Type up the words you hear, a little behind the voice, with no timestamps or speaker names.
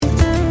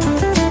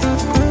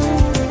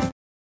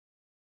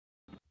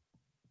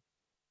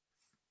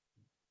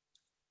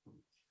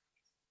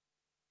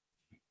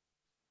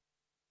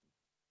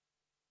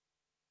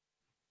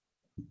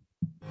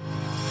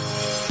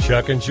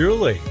Chuck and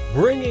Julie,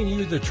 bringing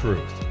you the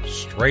truth,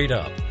 straight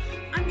up.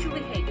 I'm Julie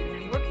Hayden, and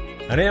I'm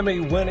working at... An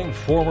Emmy-winning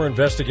former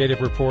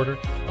investigative reporter,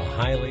 a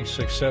highly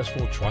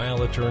successful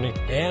trial attorney,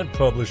 and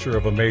publisher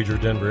of a major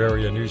Denver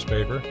area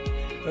newspaper.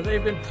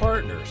 They've been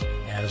partners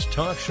as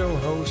talk show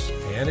hosts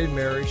and in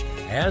marriage,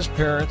 as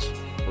parents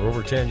for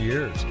over 10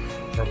 years,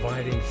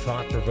 providing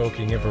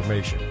thought-provoking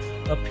information,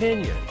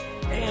 opinion,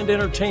 and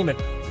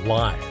entertainment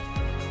live,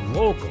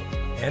 local,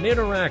 and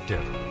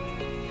interactive.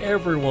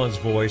 Everyone's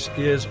voice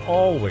is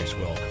always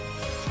welcome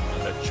on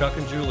the Chuck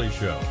and Julie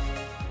Show.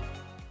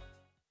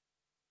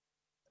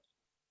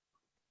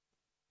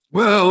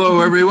 Well,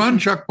 hello, everyone.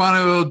 Chuck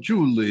Bonneville,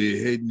 Julie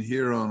Hayden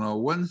here on a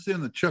Wednesday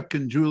on the Chuck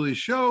and Julie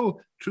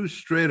Show. Truth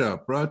Straight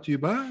Up, brought to you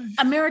by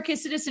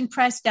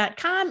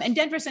AmericasCitizenPress.com and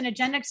Denver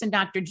Synergenics and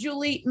Dr.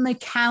 Julie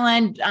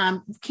McCallan.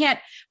 Can't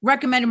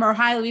recommend him more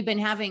highly. We've been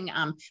having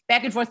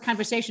back and forth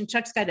conversation.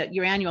 Chuck's got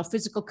your annual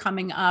physical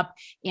coming up.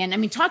 And I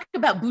mean, talk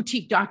about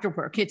boutique doctor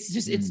work. It's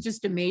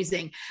just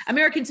amazing.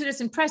 American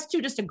Citizen Press,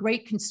 too, just a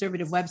great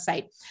conservative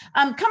website.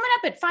 Coming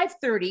up at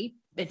 5:30.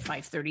 At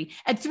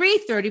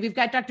 3:30, we've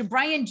got Dr.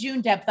 Brian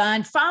June-Depth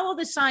on Follow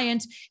the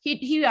Science.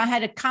 He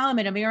had a column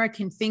in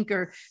American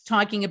Thinker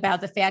talking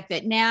about the fact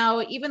that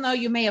now, even though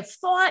you may have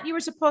thought you were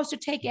supposed to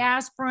take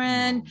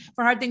aspirin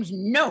for hard things,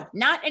 no,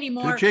 not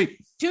anymore.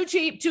 Too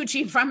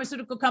cheap.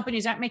 Pharmaceutical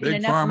companies aren't making Big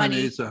enough pharma money.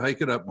 Needs to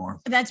hike it up more.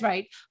 That's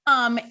right.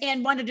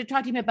 And wanted to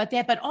talk to him about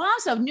that. But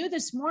also new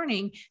this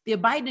morning, the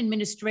Biden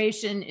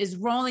administration is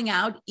rolling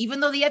out,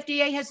 even though the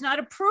FDA has not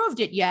approved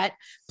it yet,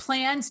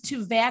 plans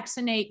to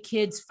vaccinate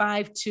kids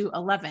 5 to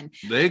 11.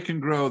 They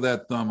can grow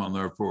that thumb on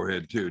their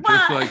forehead too,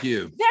 just like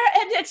you.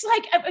 It's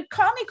like,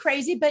 call me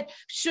crazy, but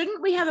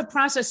shouldn't we have a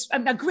process?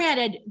 Now,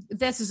 granted,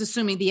 this is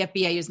assuming the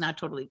FDA is not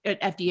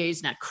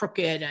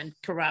crooked and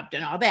corrupt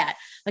and all that,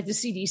 like the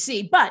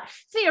CDC. But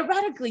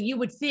theoretically, you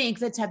would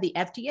think, let's have the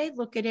FDA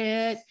look at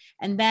it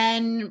and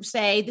then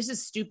say, this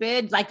is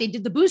stupid, like they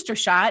did the booster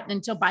shot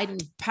until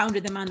Biden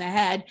pounded them on the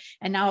head.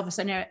 And now all of a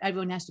sudden,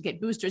 everyone has to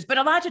get boosters. But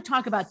a lot to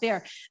talk about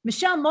there.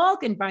 Michelle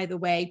Malkin, by the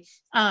way,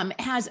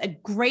 has a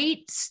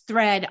great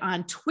thread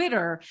on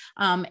Twitter,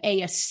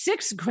 a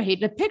sixth grade,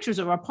 the pictures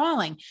are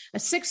appalling, a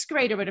sixth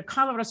grader at a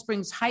Colorado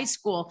Springs high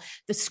school,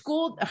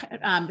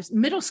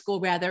 middle school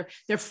rather,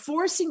 they're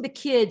forcing the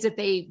kids, if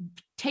they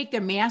take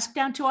their mask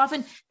down too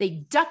often, they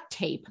duct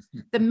tape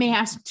the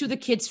mask to the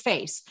kid's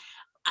face.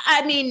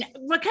 I mean,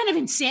 what kind of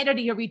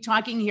insanity are we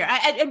talking here?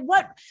 And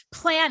what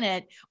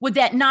planet would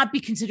that not be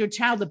considered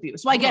child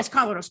abuse? Well, I guess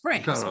Colorado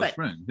Springs.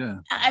 Yeah.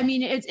 I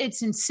mean,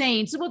 it's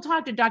insane. So we'll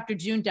talk to Dr.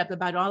 June-Depth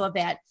about all of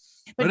that.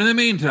 But in the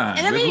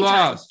meantime, we've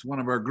lost one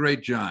of our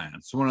great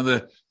giants, one of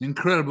the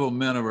incredible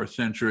men of our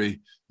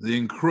century, the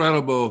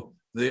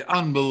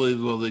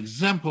unbelievable, the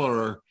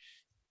exemplar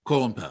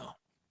Colin Powell.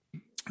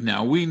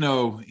 Now, we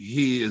know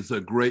he is a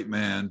great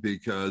man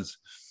because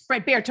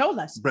Brett Baer told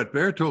us.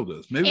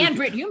 Maybe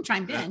Brett Hume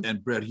chimed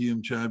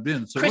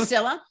in. So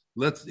Priscilla.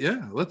 Let's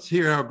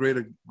hear how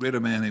great a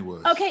man he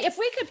was. Okay, if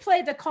we could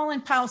play the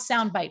Colin Powell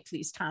soundbite,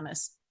 please,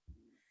 Thomas.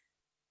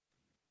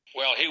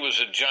 Well, he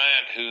was a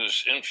giant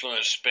whose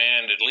influence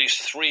spanned at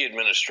least 3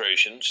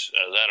 administrations,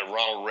 that of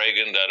Ronald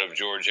Reagan, that of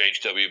George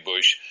H.W.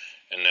 Bush,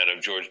 and that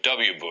of George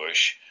W.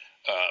 Bush.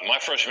 My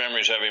first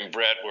memories of him,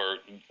 Brett,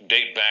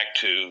 date back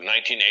to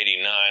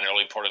 1989,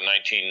 early part of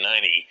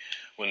 1990,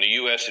 when the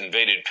U.S.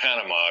 invaded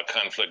Panama, a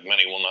conflict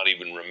many will not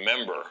even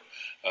remember,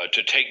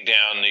 to take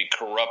down the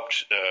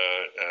corrupt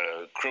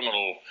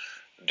criminal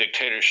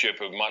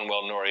dictatorship of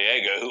Manuel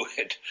Noriega,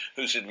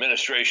 whose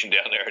administration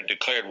down there had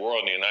declared war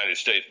on the United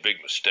States.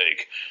 Big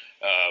mistake.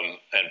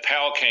 And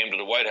Powell came to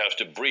the White House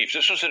to brief.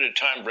 This was at a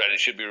time, Brad,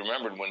 it should be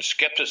remembered, when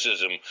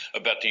skepticism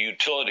about the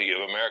utility of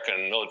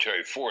American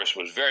military force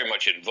was very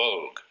much in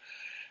vogue.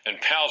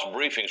 And Powell's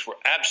briefings were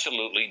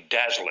absolutely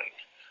dazzling,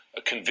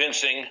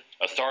 convincing,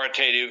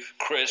 authoritative,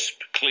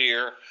 crisp,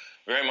 clear,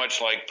 very much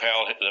like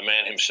Powell, the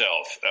man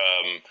himself.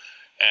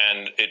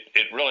 And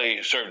it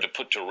really served to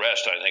put to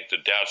rest, I think, the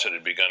doubts that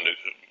had begun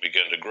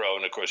to grow.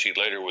 And of course, he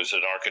later was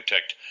an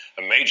architect,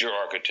 a major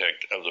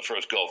architect of the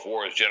first Gulf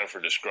War, as Jennifer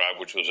described,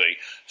 which was a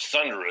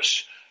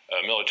thunderous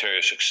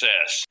military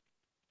success.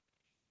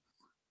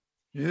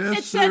 Yes,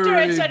 et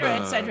cetera, et cetera,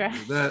 et cetera.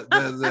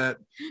 That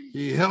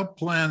he helped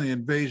plan the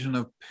invasion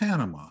of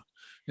Panama.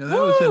 That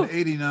was in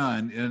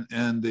 '89,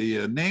 and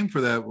the name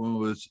for that one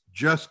was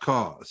Just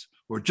Cause,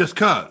 or Just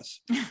Cause.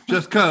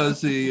 Just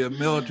Cause the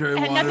military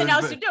had wanted nothing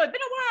else to do. It's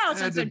been a while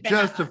since had to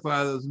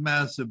justify those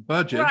massive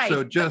budgets. Right.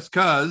 So Just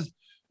Cause,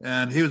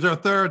 and he was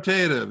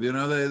authoritative. You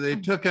know, they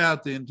took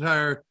out the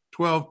entire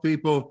 12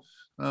 people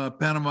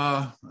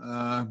Panama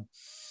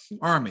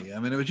army. I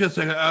mean, it was just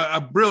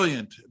a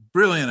brilliant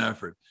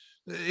effort.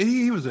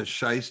 He was a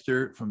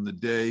shyster from the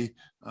day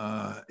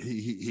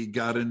he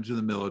got into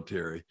the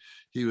military.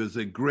 He was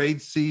a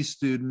grade C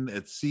student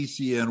at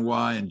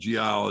CCNY in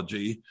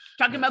geology.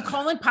 Talking about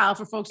Colin Powell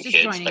for folks just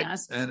joining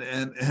us. And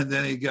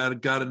then he got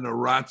into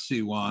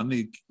ROTC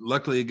one.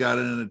 Luckily he got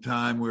in at a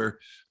time where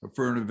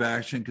affirmative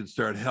action could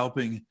start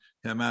helping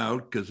him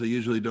out, because they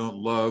usually don't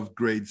love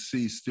grade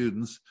C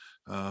students.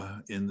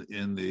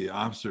 in the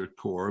officer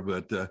corps,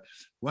 but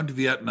went to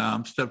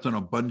Vietnam, stepped on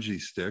a bungee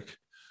stick.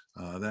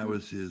 That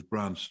was his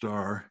Bronze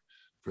Star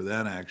for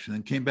that action,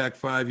 and came back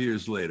 5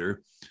 years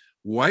later,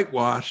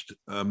 whitewashed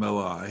My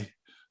Lai,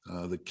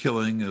 the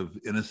killing of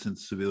innocent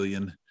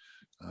civilian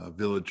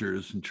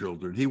villagers and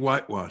children. He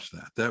whitewashed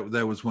that.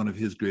 That was one of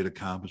his great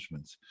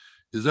accomplishments.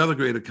 His other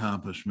great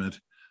accomplishment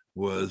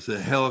was a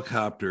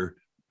helicopter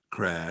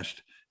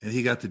crashed, and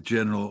he got the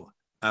general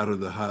out of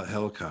the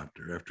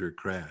helicopter after it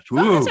crashed.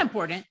 Oh, that's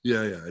important.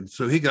 Yeah. And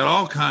so he got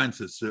all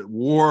kinds of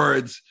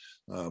awards,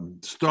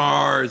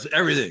 stars,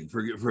 everything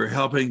for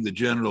helping the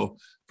general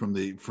from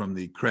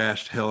the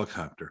crashed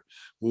helicopter.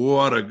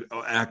 What an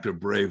act of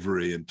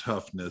bravery and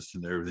toughness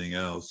and everything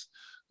else.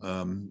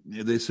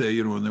 They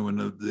say,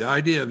 when the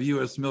idea of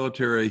U.S.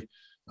 military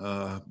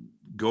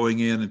going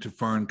into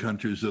foreign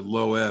countries at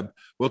low ebb,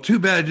 well, too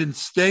bad it didn't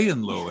stay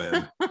in low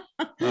ebb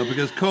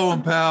because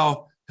Colin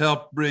Powell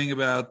helped bring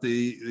about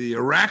the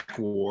Iraq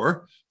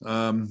War.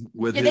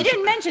 They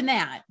didn't mention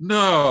that.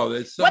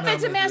 No,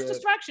 weapons of mass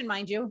destruction,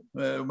 mind you.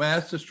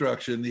 Mass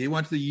destruction. He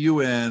went to the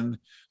UN,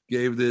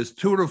 gave this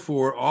 2 to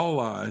 4 all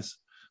lies.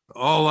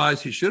 All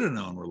lies he should have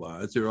known were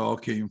lies. They all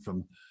came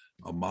from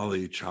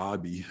Amali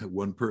Chabi,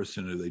 one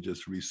person who they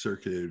just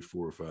recirculated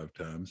 4 or 5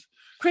 times.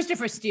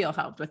 Christopher Steele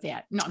helped with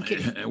that. No, I'm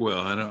kidding. Well,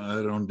 I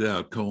don't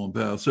doubt Colin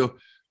Powell. So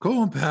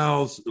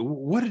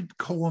what did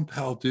Colin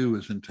Powell do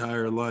his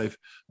entire life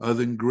other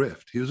than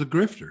grift? He was a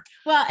grifter.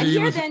 Well,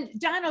 and then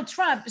Donald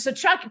Trump. So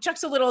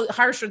Chuck's a little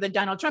harsher than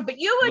Donald Trump, but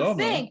you would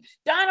think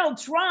Donald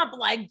Trump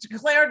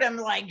declared him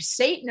like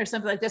Satan or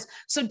something like this.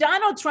 So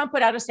Donald Trump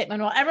put out a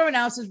statement while everyone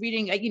else is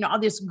reading, all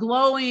this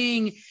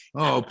glowing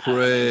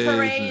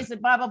praise and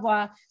blah, blah,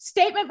 blah.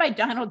 Statement by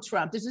Donald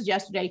Trump. This was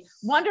yesterday.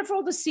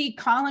 Wonderful to see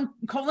Colin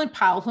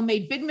Powell, who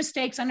made big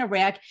mistakes on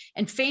Iraq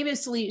and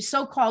famously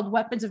so-called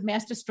weapons of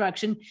mass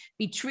destruction,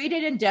 be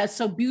treated in death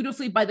so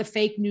beautifully by the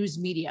fake news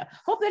media.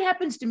 Hope that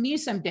happens to me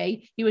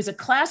someday. He was a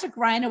classic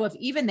rhino of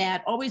even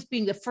that, always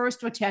being the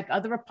first to attack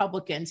other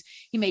Republicans.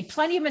 He made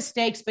plenty of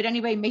mistakes, but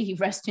anyway, may he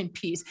rest in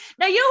peace.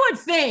 Now, you would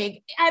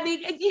think,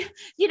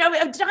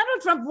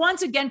 Donald Trump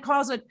once again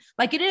calls it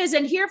like it is.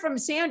 And hear from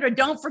Sandra,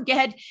 don't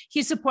forget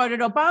he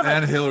supported Obama.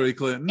 And Hillary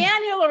Clinton.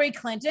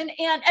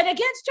 And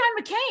against John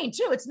McCain,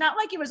 too. It's not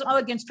like he was all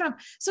against Trump.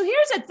 So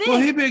here's the thing.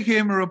 Well, he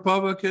became a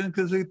Republican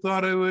because he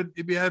thought it would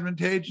be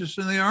advantageous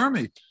in the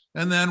army.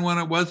 And then when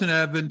it wasn't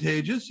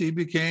advantageous, he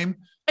became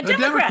a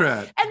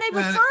Democrat. And they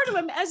refer to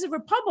him as a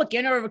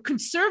Republican or a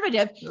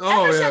conservative.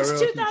 Ever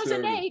since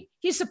 2008,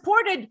 he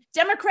supported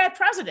Democrat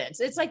presidents.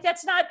 It's like,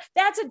 that's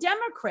a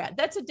Democrat.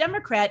 That's a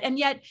Democrat. And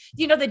yet,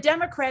 the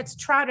Democrats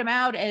trot him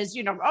out as,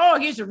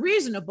 he's a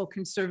reasonable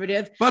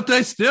conservative. But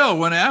they still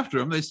went after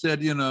him. They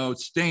said,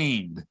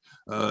 stained,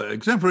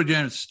 exemplary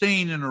general,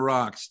 stained in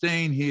Iraq,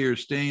 stained here,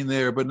 stained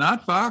there, but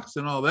not Fox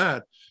and all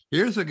that.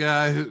 Here's a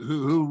guy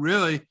who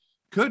really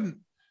couldn't.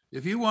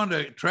 If you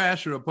wanted to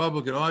trash a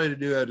Republican, all you had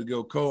to do had to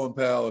go Colin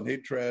Powell, and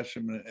he'd trash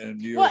him in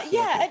New York. Well,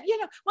 yeah, and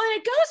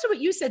it goes to what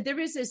you said. There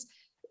is this,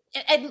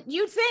 and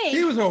you think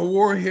he was a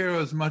war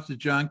hero as much as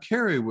John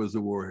Kerry was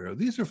a war hero.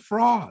 These are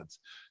frauds.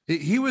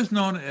 He was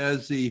known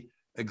as the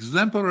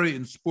exemplary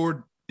and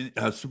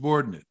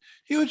subordinate.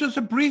 He was just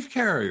a brief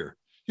carrier.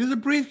 He was a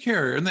brief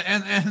carrier, and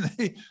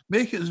they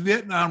make his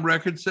Vietnam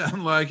record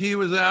sound like he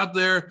was out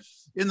there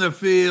in the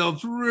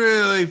fields,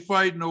 really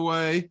fighting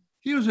away.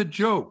 He was a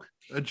joke.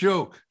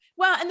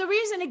 Well, and the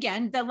reason,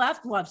 again, the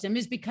left loves him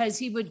is because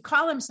he would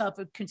call himself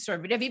a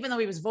conservative, even though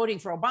he was voting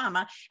for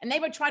Obama, and they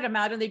would try him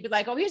out and they'd be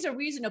like, oh, he's a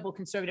reasonable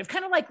conservative,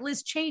 kind of like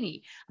Liz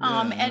Cheney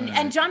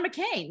and John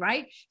McCain,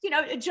 right?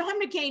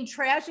 John McCain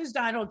trashes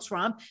Donald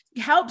Trump,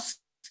 helps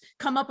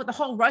come up with a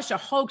whole Russia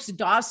hoax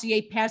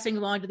dossier passing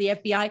along to the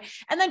FBI.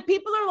 And then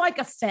people are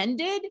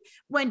offended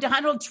when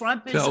Donald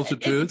Trump tells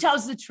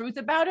the truth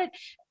about it.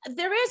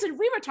 There is, and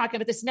we were talking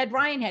about this, Ned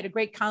Ryan had a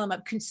great column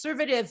of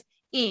Conservative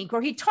Inc.,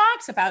 where he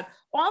talks about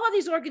all of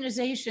these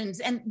organizations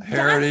and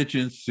Heritage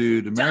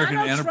Institute, American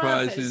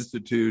Enterprise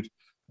Institute,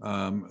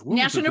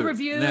 National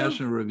Review,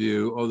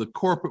 the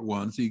corporate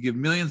ones. So you give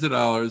millions of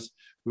dollars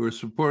who are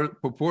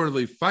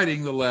purportedly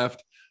fighting the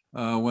left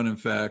when in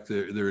fact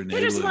they're enabling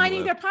they're just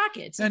lining their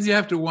pockets. And you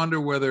have to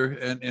wonder whether,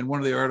 and one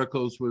of the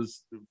articles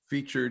was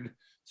featured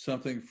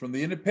something from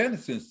the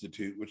Independence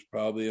Institute, which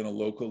probably on a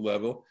local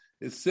level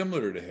is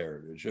similar to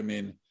Heritage. I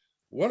mean,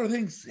 what are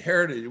things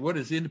Heritage? What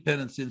is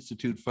Independence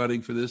Institute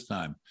fighting for this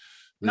time?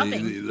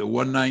 Nothing. The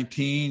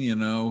 119,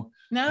 No,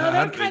 they're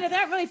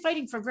not really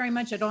fighting for very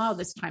much at all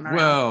this time around.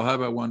 Well, how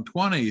about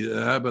 120?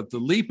 How about the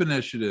LEAP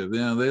initiative?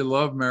 They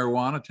love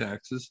marijuana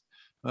taxes.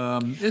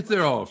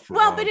 They're all frauds.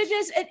 Well, but it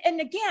is, and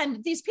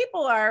again, these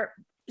people are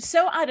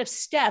so out of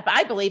step,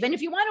 I believe. And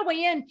if you want to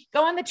weigh in,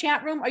 go on the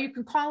chat room, or you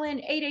can call in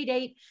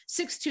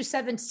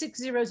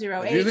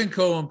 888-627-6008. If you think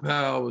Colin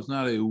Powell was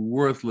not a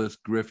worthless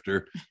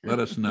grifter, let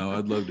us know.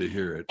 I'd love to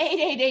hear it.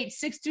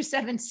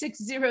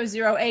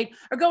 888-627-6008,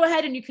 or go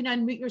ahead and you can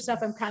unmute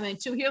yourself and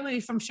comment too. Here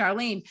from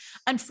Charlene.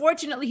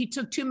 Unfortunately, he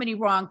took too many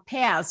wrong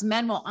paths.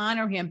 Men will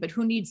honor him, but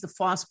who needs the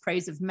false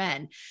praise of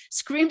men?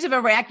 Screams of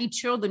Iraqi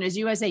children as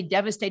USA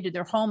devastated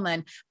their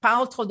homeland.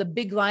 Powell told the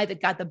big lie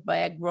that got the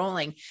bag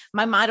rolling.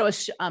 My motto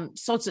is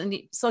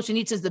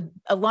Solzhenitsyn,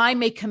 a lie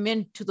may come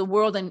into the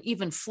world and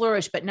even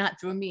flourish, but not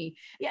through me.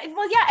 Yeah,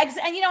 well, yeah, and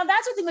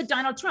that's the thing with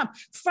Donald Trump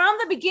from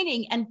the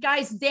beginning. And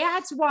guys,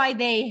 that's why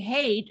they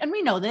hate, and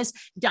we know this,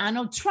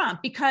 Donald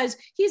Trump, because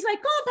he's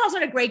like, Colin Powell's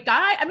not a great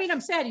guy. I mean,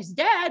 I'm sad he's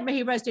dead. May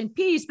he rest in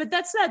peace. But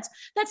let's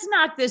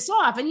knock this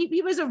off. And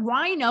he was a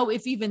rhino,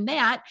 if even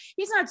that.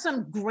 He's not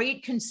some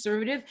great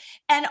conservative.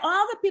 And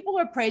all the people who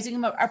are praising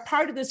him are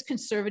part of this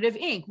conservative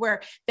Inc.,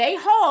 where they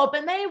hope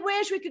and they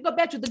wish we could go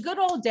back to the good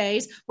old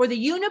days where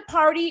the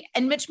Uniparty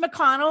and Mitch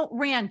McConnell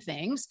ran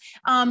things.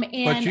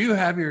 But you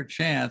have your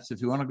chance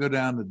if you want to go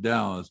down to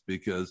Dallas,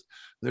 because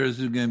there's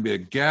going to be a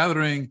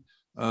gathering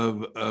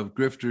of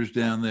grifters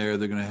down there.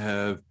 They're going to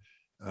have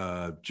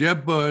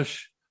Jeb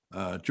Bush,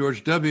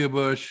 George W.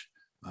 Bush,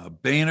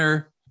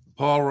 Boehner,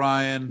 Paul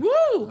Ryan,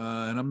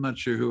 and I'm not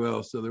sure who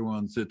else, other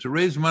ones, to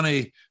raise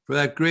money for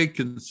that great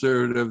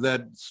conservative,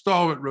 that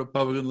stalwart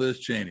Republican Liz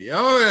Cheney.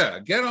 Oh, yeah,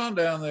 get on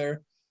down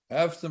there.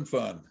 Have some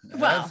fun.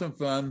 Have some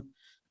fun.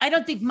 I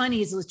don't think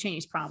money is Liz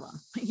Cheney's problem.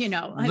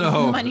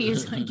 No. Money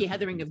is a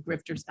gathering of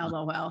grifters,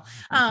 LOL.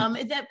 And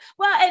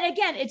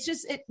again, it's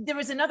just, there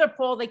was another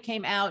poll that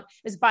came out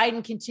as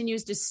Biden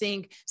continues to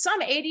sink.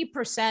 Some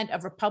 80%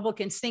 of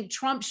Republicans think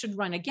Trump should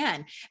run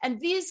again. And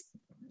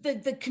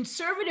the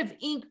conservative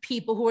Inc.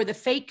 people who are the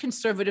fake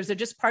conservatives are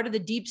just part of the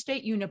deep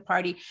state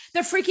uniparty.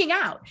 They're freaking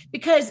out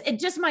because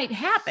it just might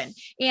happen.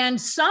 And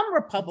some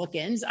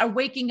Republicans are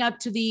waking up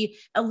to the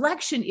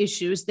election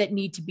issues that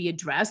need to be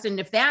addressed. And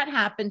if that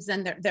happens,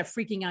 then they're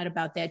freaking out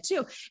about that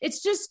too.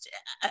 It's just,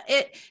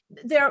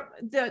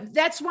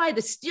 that's why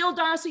the Steele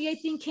dossier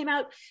thing came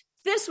out.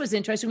 This was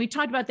interesting. We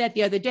talked about that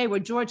the other day, where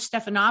George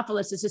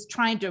Stephanopoulos is just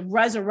trying to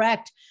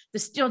resurrect the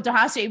Steele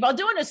dossier while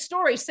doing a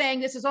story saying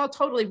this is all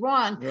totally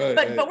wrong.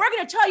 But we're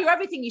going to tell you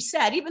everything he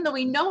said, even though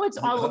we know it's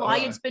all a lie.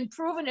 It's been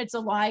proven it's a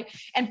lie.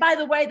 And by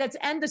the way, that's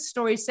end the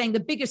story saying the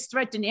biggest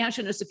threat to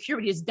national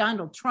security is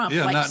Donald Trump.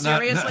 Yeah,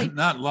 seriously,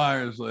 not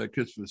liars like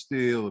Christopher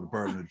Steele, the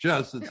Department of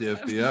Justice, the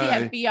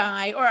FBI, the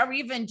FBI, or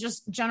even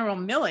just General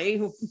Milley,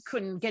 who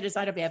couldn't get us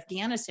out of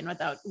Afghanistan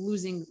without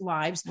losing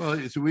lives. Well,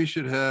 so we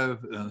should have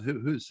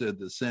who said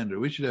the sender.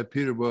 We should have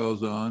Peter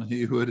Boyles on.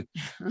 He would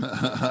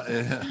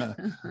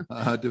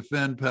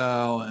defend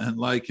Powell and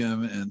like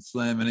him and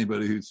slam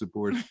anybody who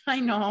supports I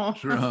know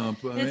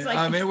Trump.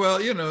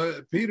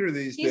 Peter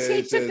these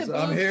days says,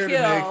 I'm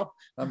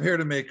here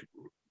to make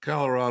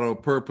Colorado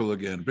purple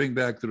again, bring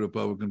back the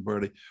Republican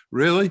Party.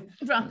 Really?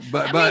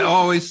 By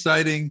always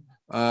citing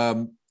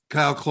Kyle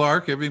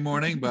Clark every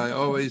morning, by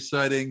always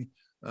citing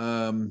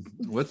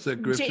what's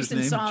that grifter's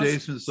name?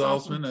 Jason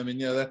Saltzman. I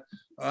mean,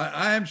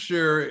 I am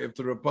sure if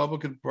the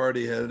Republican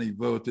Party had any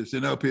vote, they say,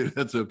 no, Peter,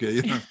 that's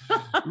okay.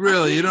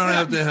 Really, you don't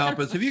have to help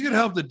us. If you could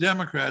help the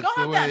Democrats,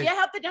 help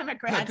the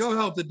Democrats. Yeah, go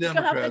help the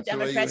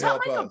Democrats.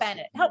 Help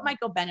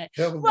Michael Bennett.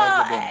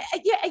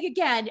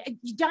 Again,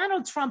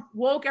 Donald Trump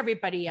woke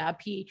everybody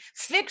up. He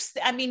fixed.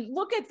 I mean,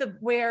 look at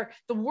where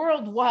the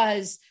world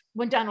was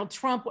when Donald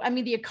Trump. I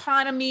mean, the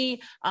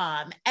economy,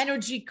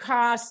 energy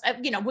costs.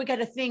 We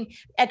got a thing.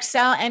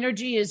 Xcel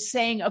Energy is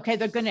saying, okay,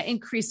 they're going to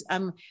increase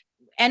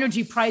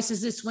energy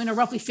prices this winter,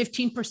 roughly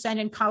 15%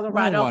 in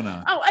Colorado. Why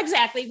not? Oh,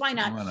 exactly. Why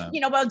not?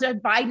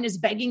 Biden is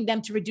begging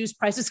them to reduce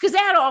prices because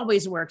that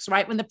always works,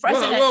 right? When the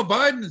president. Well,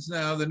 Biden's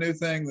now the new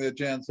thing that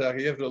Jan Psaki,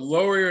 you have to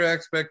lower your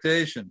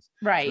expectations.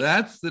 Right.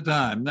 That's the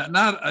time.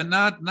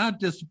 Not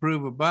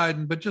disapprove of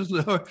Biden, but just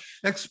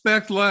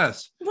expect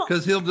less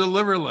because he'll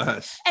deliver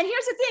less. And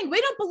here's the thing. We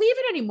don't believe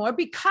it anymore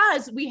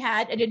because we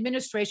had an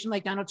administration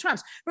like Donald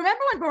Trump's.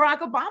 Remember when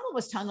Barack Obama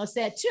was telling us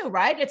that too,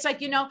 right? It's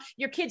like,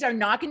 your kids are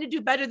not going to do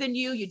better than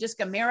you.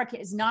 America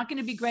is not going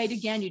to be great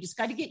again. You just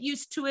got to get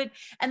used to it.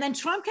 And then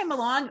Trump came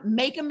along,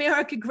 make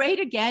America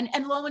great again.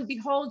 And lo and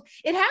behold,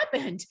 it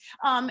happened.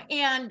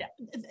 And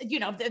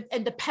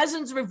the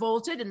peasants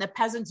revolted and the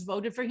peasants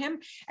voted for him.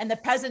 And the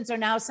peasants are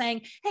now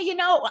saying, hey,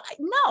 no,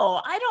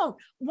 I don't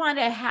want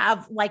to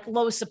have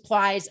low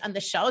supplies on the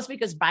shelves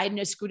because Biden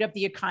has screwed up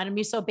the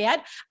economy so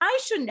bad. I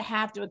shouldn't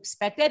have to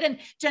expect that. And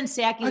Jen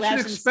Psaki I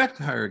should expect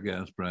higher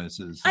gas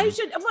prices. I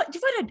filled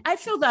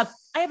up.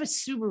 I have a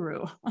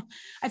Subaru.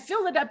 I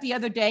filled it up the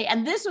other day,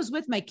 and this was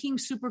with my King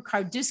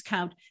Supercar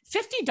discount,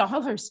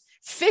 $50.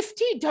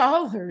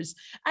 $50.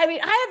 I mean,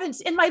 I haven't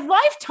in my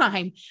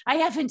lifetime. I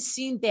haven't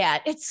seen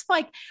that. It's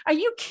like, are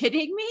you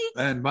kidding me?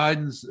 And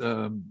Biden's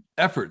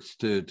efforts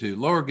to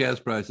lower gas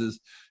prices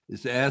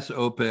is to ask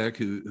OPEC,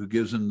 who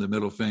gives him the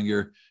middle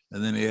finger,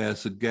 And then he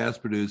has the gas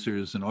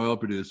producers and oil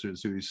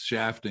producers who he's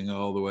shafting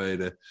all the way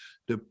to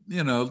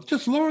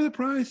just lower the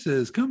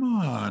prices. Come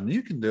on,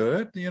 you can do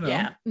it.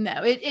 Yeah,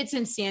 no, it's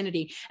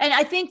insanity. And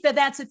I think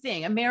that's the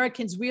thing.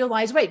 Americans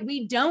realize, wait,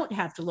 we don't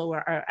have to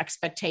lower our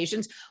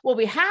expectations. What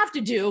we have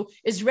to do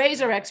is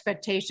raise our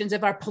expectations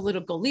of our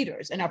political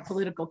leaders and our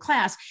political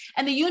class.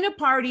 And the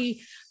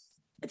uniparty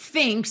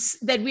thinks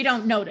that we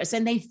don't notice,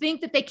 and they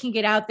think that they can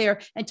get out there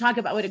and talk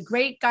about what a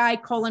great guy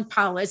Colin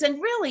Powell is. And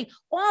really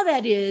all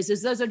that is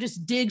those are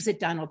just digs at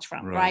Donald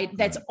Trump, right?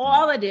 That's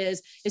all it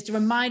is to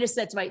remind us.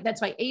 That's why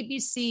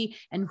ABC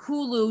and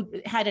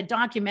Hulu had a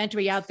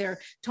documentary out there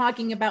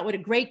talking about what a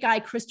great guy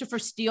Christopher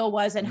Steele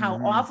was and how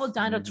awful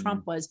Donald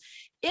Trump was.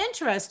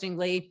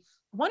 Interestingly,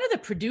 one of the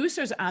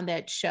producers on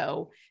that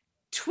show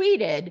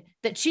tweeted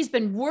that she's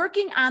been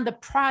working on the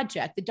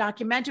project, the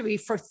documentary,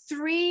 for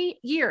 3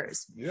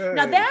 years. Yay.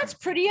 Now that's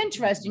pretty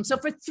interesting. So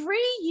for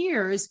 3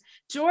 years,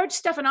 George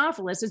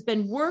Stephanopoulos has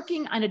been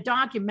working on a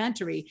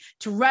documentary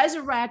to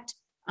resurrect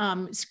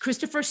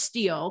Christopher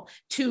Steele,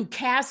 to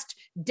cast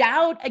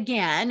doubt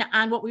again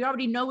on what we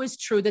already know is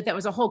true, that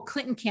was a whole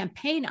Clinton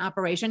campaign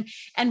operation,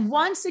 and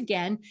once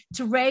again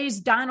to raise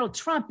Donald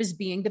Trump as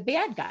being the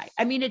bad guy.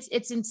 I mean,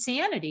 it's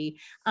insanity,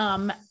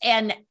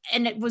 and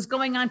it was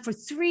going on for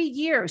 3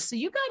 years. So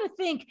you got to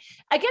think,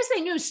 I guess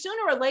they knew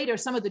sooner or later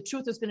some of the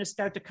truth was going to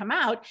start to come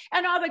out,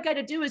 and all they got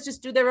to do is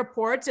just do their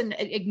reports and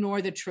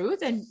ignore the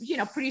truth, and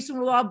pretty soon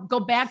we'll all go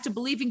back to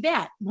believing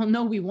that. Well,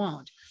 no, we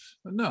won't.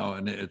 No,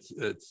 and it's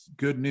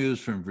good news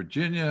from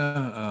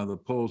Virginia. The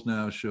polls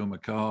now show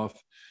McAuliffe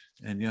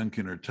and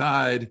Youngkin are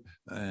tied,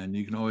 and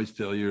you can always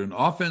tell you're in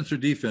offense or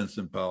defense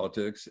in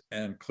politics.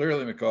 And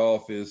clearly,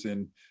 McAuliffe is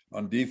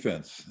on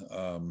defense.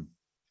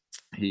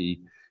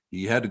 He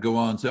had to go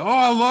on and say, "Oh,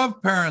 I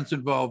love parents'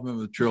 involvement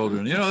with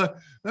children."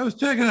 That was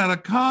taken out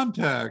of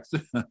context.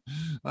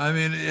 I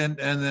mean, and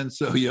then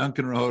so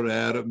Youngkin wrote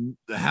at him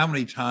how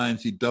many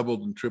times he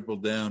doubled and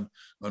tripled down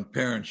on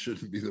parents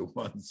shouldn't be the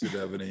ones who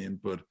have any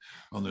input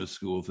on their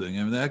school thing.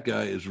 I mean, that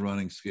guy is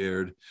running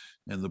scared,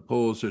 and the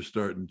polls are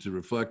starting to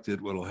reflect it.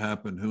 What'll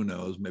happen? Who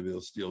knows? Maybe they'll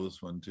steal this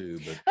one too.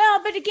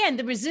 But again,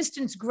 the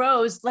resistance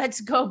grows.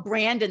 Let's Go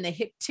Brandon, the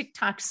hit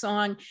TikTok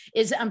song,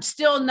 is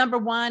still number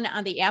one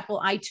on the Apple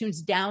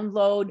iTunes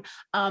download,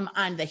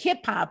 on the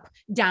hip hop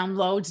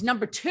downloads.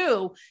 Number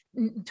two,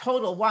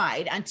 total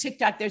wide on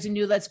TikTok. There's a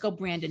new Let's Go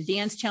Brandon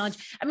dance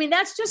challenge. I mean,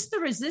 that's just the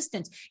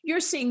resistance. You're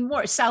seeing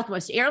more.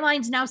 Southwest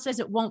Airlines now says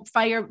it won't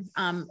fire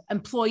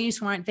employees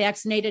who aren't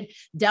vaccinated.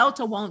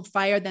 Delta won't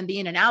fire. Then the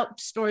In-N-Out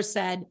store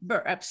said,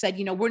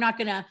 we're not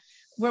going to,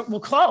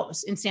 we'll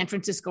close in San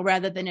Francisco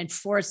rather than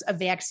enforce a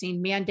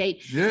vaccine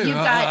mandate.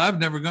 Yeah, I've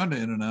never gone to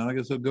In-N-Out. I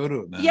guess I'll go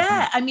to it now.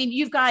 Yeah, I mean,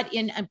 you've got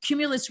in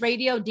Cumulus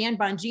Radio, Dan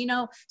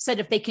Bongino said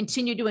if they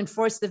continue to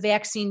enforce the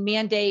vaccine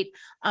mandate,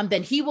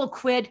 then he will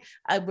quit.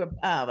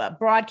 A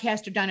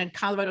broadcaster down in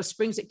Colorado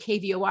Springs at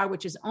KVOR,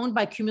 which is owned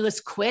by Cumulus,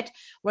 quit.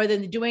 Rather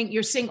than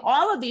you're seeing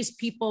all of these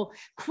people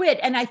quit.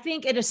 And I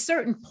think at a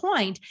certain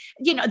point,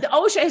 the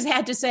OSHA has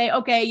had to say,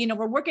 okay,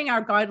 we're working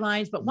our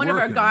guidelines, but one of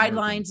our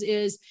guidelines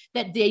is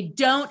that they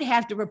don't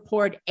have to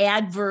report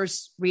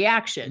adverse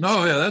reactions.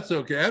 No, yeah, that's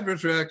okay.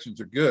 Adverse reactions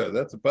are good.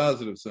 That's a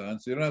positive sign.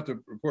 So you don't have to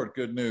report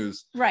good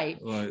news.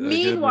 Right.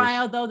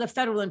 Meanwhile, though, the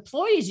Federal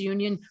Employees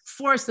Union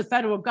forced the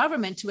federal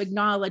government to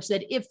acknowledge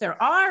that if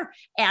there are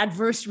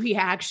adverse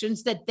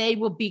reactions, that they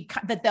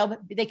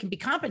can be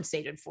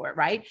compensated for it.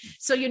 Right.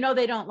 So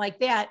they don't like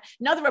that.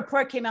 Another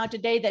report came out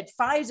today that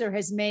Pfizer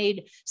has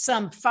made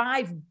some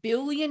 $5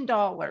 billion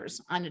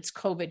on its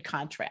COVID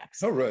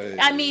contracts. All right.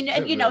 I mean,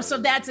 so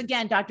that's,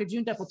 again, Dr.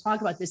 Jundup will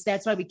talk about this.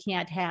 That's why we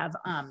can't have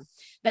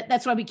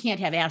that's why we can't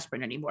have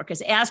aspirin anymore,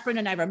 because aspirin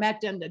and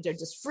ivermectin, they're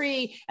just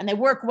free and they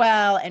work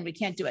well, and we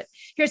can't do it.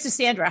 Here's to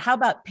Sandra. How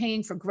about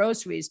paying for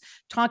groceries?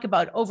 Talk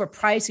about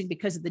overpricing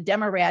because of the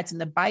Democrats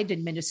and the Biden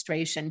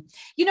administration.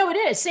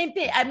 It is same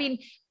thing. I mean,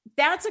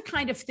 that's a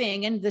kind of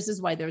thing, and this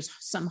is why there's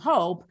some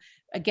hope.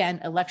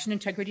 Again, election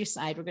integrity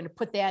aside, we're going to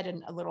put that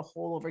in a little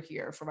hole over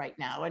here for right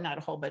now, and not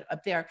a hole, but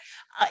up there.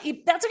 That's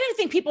the kind of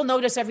thing people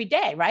notice every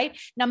day, right?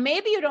 Now,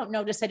 maybe you don't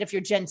notice that if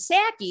you're Jen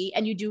Psaki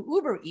and you do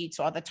Uber Eats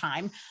all the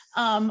time,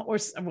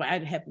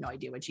 I have no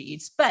idea what she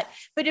eats, but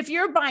if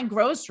you're buying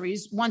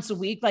groceries once a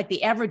week, like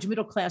the average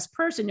middle-class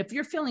person, if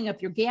you're filling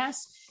up your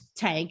gas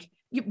tank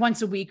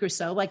once a week or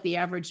so, like the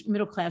average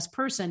middle-class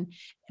person,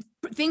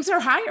 things are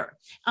higher.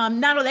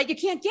 Not only that, you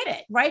can't get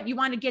it, right? You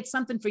want to get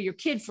something for your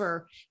kid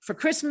for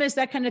Christmas,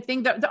 that kind of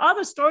thing. All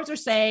the stores are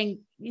saying,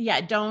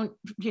 don't,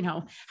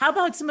 how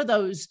about some of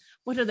those,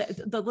 what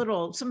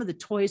are some of the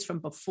toys from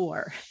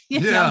before?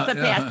 How about the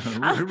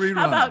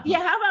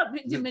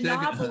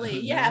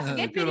Monopoly?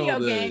 Forget video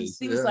games,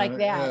 things like that.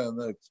 Yeah,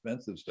 the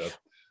expensive stuff.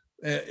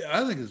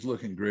 I think it's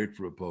looking great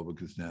for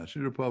Republicans now.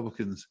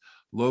 Republicans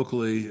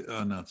locally,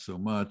 not so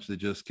much. They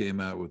just came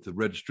out with the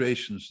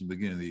registrations at the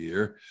beginning of the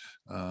year.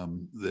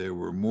 There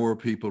were more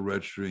people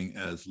registering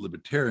as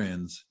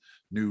libertarians,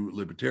 new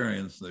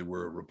libertarians. They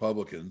were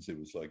Republicans. It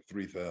was like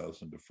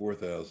 3,000 to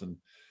 4,000.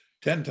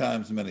 10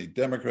 times as many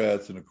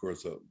Democrats, and of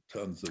course,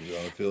 tons of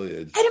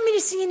unaffiliated. I don't mean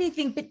to say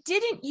anything, but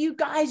didn't you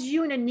guys,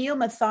 you and Anil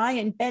Mathai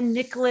and Ben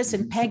Nicholas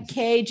and Peg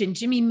Cage and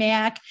Jimmy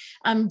Mack,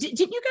 didn't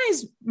you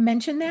guys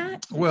mention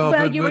that?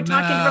 Well, you were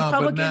talking to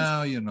Republicans.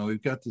 But now,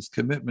 we've got this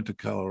commitment to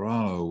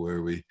Colorado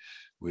where we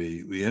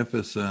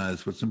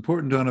emphasize what's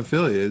important to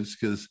unaffiliated,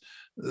 because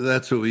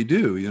that's what we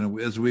do.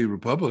 As we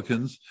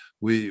Republicans,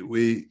 we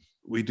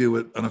do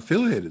what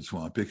unaffiliated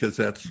want, because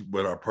that's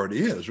what our party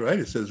is, right?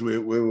 It says we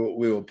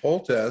will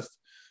poll test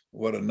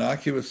what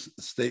innocuous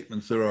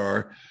statements there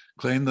are,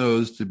 claim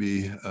those to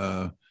be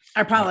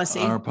our policy,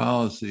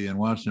 and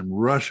watch them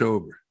rush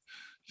over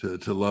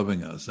to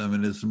loving us. I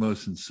mean, it's the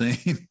most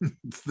insane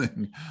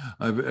thing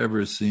I've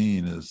ever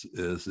seen.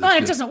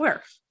 It doesn't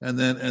work. And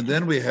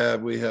then we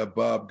have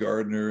Bob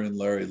Gardner and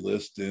Larry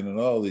Liston and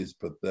all these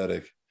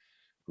pathetic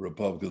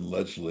Republican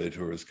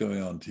legislators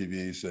going on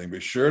TV saying,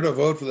 be sure to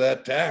vote for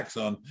that tax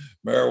on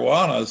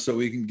marijuana so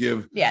we can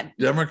give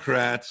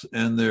Democrats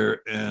and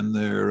their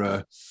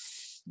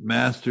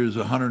masters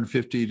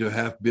 $150 to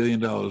 $500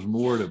 million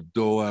more to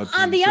dole out.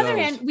 On the other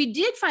hand, we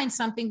did find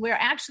something where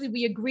actually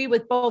we agree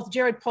with both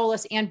Jared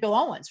Polis and Bill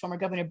Owens, former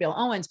Governor Bill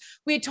Owens.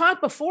 We had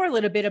talked before a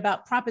little bit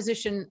about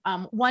Proposition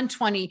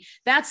 120.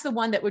 That's the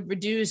one that would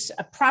reduce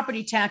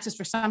property taxes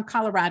for some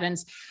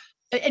Coloradans.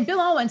 And Bill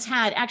Owens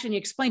had actually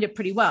explained it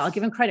pretty well. I'll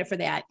give him credit for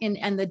that.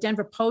 In the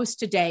Denver Post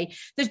today,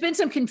 there's been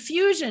some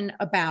confusion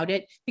about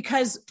it,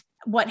 because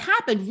what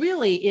happened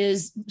really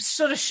is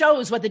sort of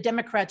shows what the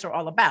Democrats are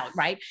all about,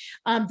 right?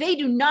 They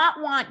do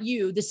not want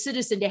you, the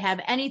citizen, to have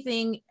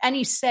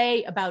any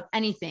say about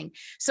anything.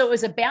 So it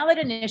was a ballot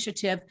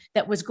initiative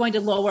that was going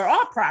to lower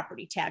all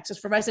property taxes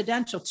for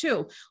residential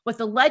too. What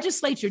the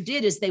legislature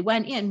did is they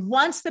went in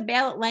once the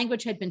ballot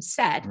language had been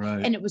set,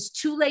 right, and it was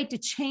too late to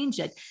change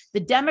it. The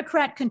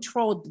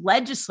Democrat-controlled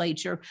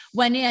legislature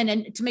went in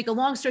and, to make a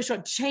long story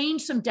short,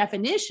 changed some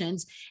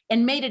definitions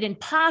and made it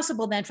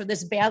impossible then for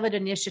this ballot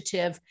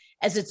initiative,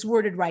 as it's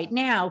worded right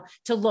now,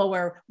 to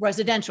lower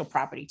residential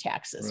property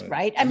taxes,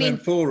 right? I mean,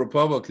 fool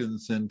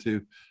Republicans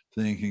into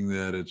thinking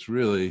that it's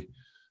really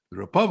the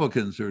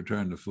Republicans who are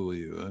trying to fool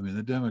you. I mean,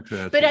 the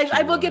Democrats. But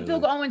I will give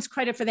Bill Owens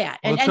credit for that.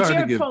 Well, and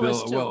Jared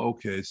Polis too. Well,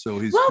 okay, so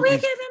we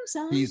give him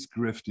some. He's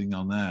grifting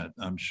on that,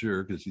 I'm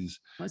sure, because he's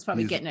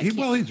probably getting a he's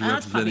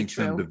representing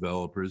some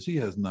developers. He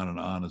has not an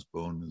honest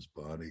bone in his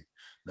body.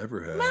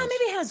 Never has. Well,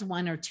 maybe he has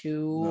one or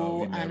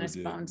two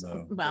honest bones.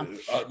 No. Well,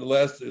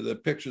 the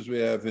pictures we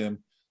have him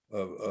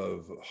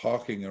of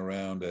hawking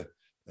around an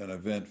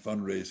event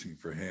fundraising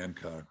for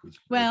Hancock was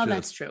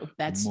that's true.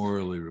 That's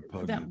morally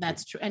repugnant.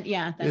 That's true, and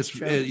that's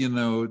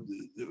true.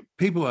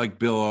 People like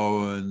Bill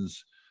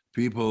Owens,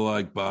 people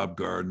like Bob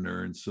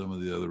Gardner, and some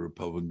of the other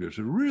Republican groups,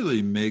 it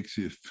really makes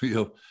you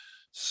feel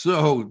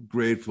so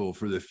grateful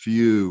for the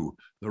few,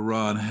 the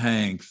Ron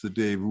Hanks, the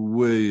Dave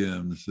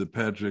Williams, the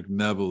Patrick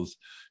Nevilles,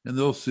 and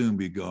they'll soon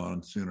be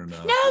gone soon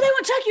enough. No, they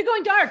won't. Chuck, you're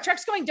going dark.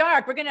 Chuck's going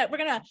dark. We're gonna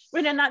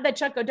not let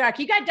Chuck go dark.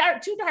 You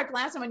got too dark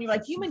last time when you're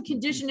like, human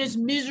condition is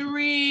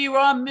misery. We're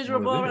all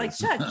miserable. We're like,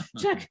 Chuck,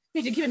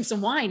 we need to give him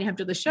some wine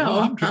after the show. No,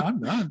 I'm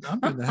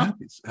in the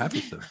happy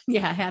stuff.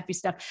 Yeah, happy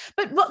stuff.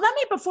 But let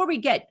me, before we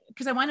get,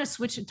 because I want to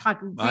switch and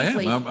talk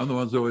briefly. I'm the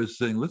ones always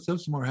saying, let's have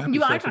some more happy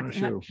stuff on the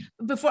show.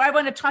 Before, I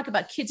want to talk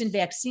about kids and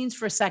vaccines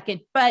for a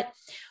second. But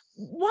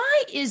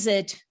why is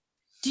it,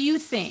 do you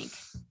think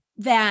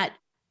that,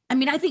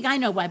 I think I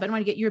know why, but I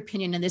want to get your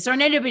opinion on this, or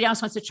anybody else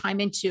wants to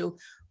chime in too.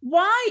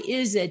 Why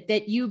is it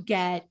that you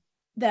get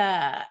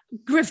the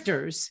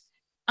grifters,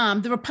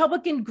 the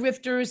Republican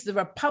grifters, the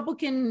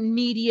Republican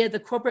media, the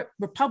corporate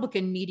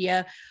Republican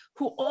media,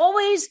 who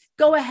always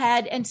go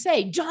ahead and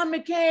say, John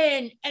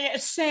McCain, a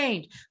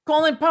saint,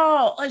 Colin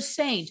Powell, a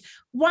saint?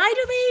 Why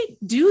do they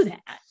do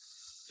that?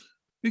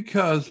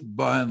 Because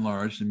by and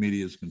large, the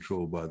media is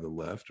controlled by the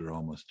left, or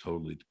almost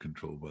totally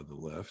controlled by the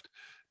left.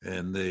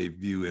 And they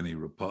view any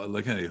Republican,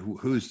 like, hey,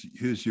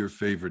 who's your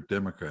favorite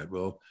Democrat?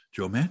 Well,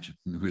 Joe Manchin.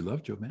 We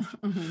love Joe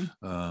Manchin.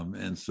 Mm-hmm.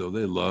 And so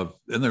they love,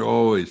 and there are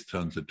always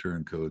tons of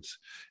turncoats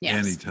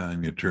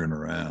anytime you turn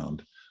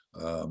around.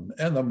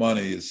 And the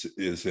money is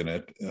in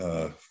it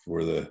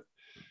for the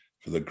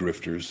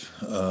grifters.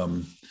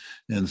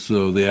 And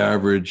so the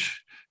average,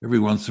 every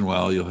once in a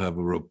while, you'll have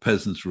a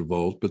peasants'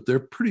 revolt, but they're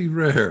pretty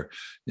rare.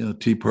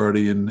 Tea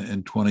Party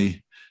in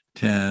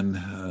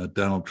 2010,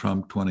 Donald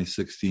Trump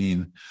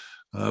 2016.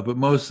 But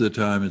most of the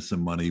time, it's the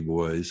money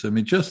boys.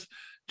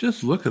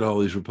 Just look at all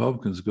these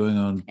Republicans going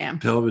on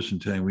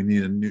television saying we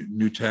need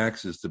new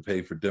taxes to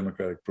pay for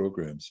Democratic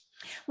programs.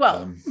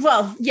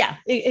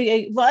 Exactly,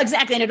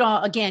 and it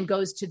all again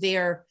goes to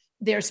their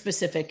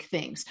specific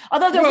things.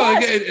 Although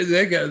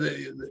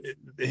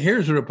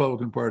here's the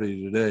Republican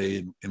Party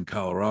today in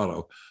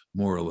Colorado,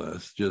 more or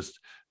less.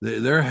 Just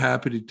they're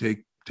happy to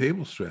take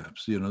table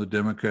straps. The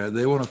Democrat,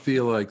 they want to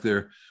feel like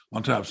they're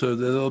on top, so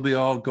they'll be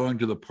all going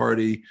to the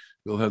party.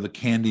 We'll have the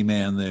candy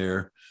man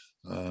there.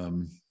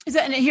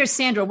 And here's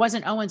Sandra.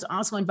 Wasn't Owens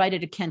also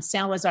invited to Ken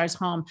Salazar's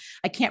home?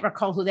 I can't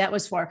recall who that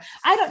was for.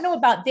 I don't know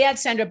about that,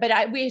 Sandra,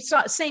 but we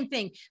saw same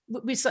thing.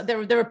 We saw there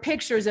were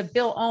pictures of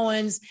Bill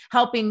Owens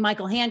helping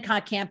Michael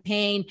Hancock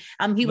campaign.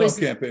 He was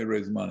campaign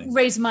raise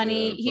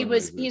money. Yeah,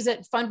 he's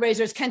at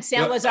fundraisers. Ken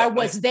Salazar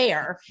was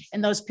there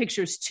in those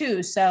pictures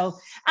too. So,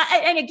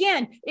 and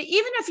again,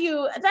 even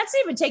if that's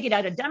even take it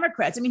out of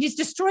Democrats. I mean, he's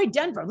destroyed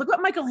Denver. Look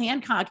what Michael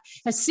Hancock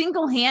has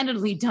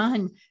single-handedly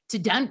done to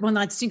Denver. Well,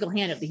 not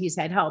single-handedly, he's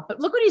had help, but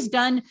look what he's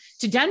done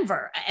to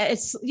Denver.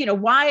 It's,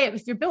 why,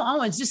 if you're Bill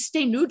Owens, just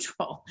stay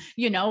neutral.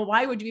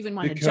 Why would you even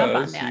want to jump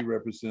on that? Because he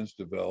represents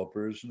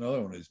developers.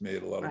 Another one who's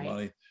made a lot of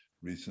money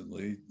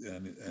recently,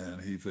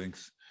 and he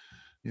thinks,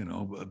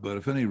 but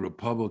if any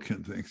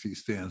Republican thinks he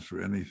stands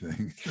for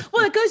anything.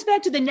 Well, it goes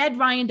back to the Ned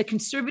Ryan, the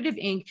conservative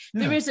Inc.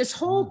 There is this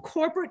whole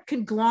corporate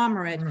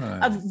conglomerate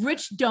of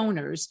rich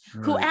donors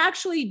who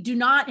actually do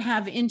not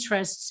have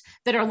interests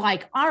that are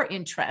like our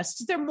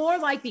interests. They're more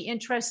like the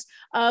interests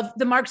of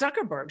the Mark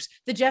Zuckerbergs,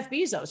 the Jeff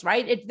Bezos,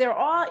 right? They're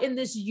all in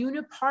this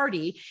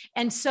uniparty.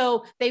 And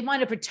so they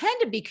want to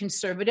pretend to be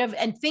conservative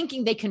and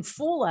thinking they can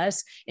fool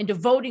us into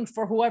voting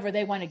for whoever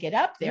they want to get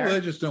up there. Well, they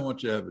just don't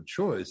want you to have a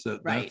choice.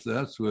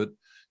 That's what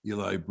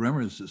Eli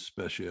Bremer's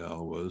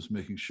special was,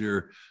 making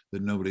sure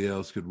that nobody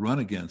else could run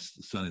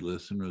against Sonny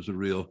Liston. It was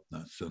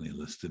not Sonny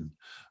Liston,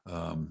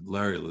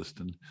 Larry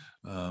Liston,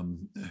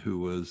 who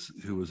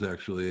was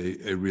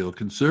actually a real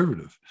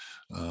conservative,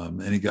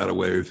 and he got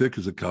away with it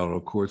because the Colorado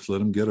courts let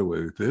him get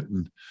away with it,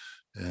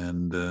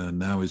 and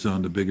now he's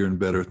on to bigger and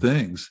better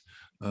things.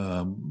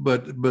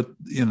 But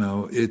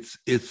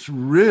it's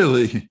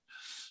really,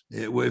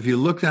 if you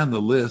look down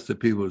the list of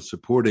people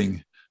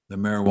supporting the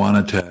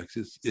marijuana tax,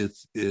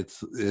 it's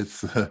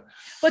well,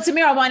 it's a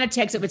marijuana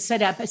tax that would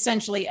set up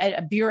essentially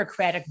a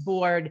bureaucratic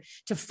board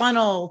to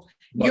funnel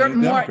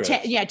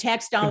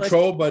tax dollars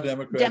controlled by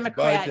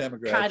Democrats,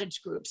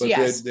 cottage groups. But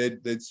yes,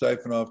 they'd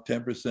siphon off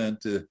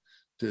 10%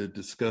 to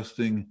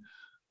disgusting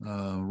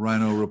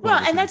rhino Republicans.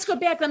 Well, and let's go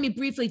back. Let me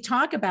briefly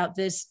talk about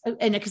this,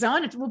 and because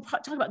we'll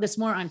talk about this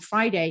more on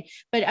Friday.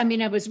 But I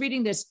mean, I was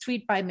reading this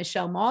tweet by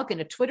Michelle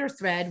Malkin, a Twitter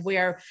thread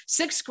where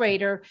sixth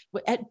grader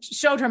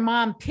showed her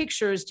mom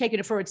pictures taken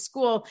of her at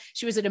school.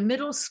 She was at a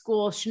middle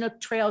school, Chinook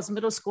Trails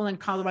Middle School in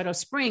Colorado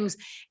Springs,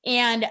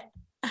 and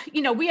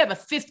we have a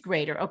fifth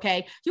grader.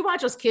 Okay, you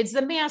watch those kids;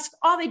 the mask,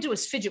 all they do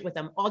is fidget with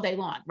them all day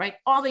long, right?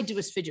 All they do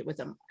is fidget with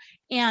them,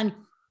 and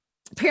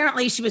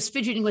apparently she was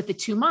fidgeting with it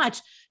too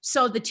much.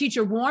 So the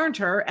teacher warned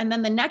her. And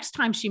then the next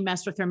time she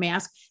messed with her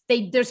mask,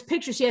 there's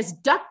pictures. She has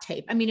duct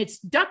tape. I mean, it's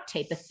duct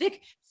tape, the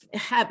thick,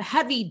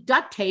 heavy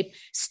duct tape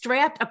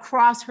strapped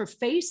across her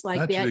face like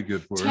That's that, really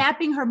good for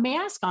tapping her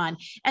mask on.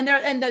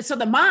 So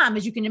the mom,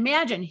 as you can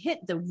imagine, hit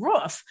the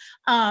roof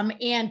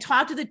and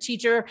talked to the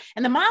teacher.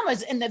 And the mom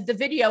was in the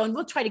video, and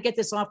we'll try to get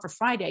this off for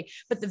Friday,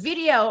 but the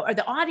video or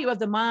the audio of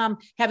the mom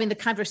having the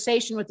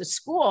conversation with the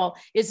school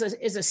is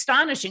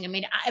astonishing. I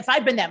mean, if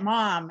I'd been that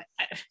mom,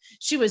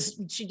 she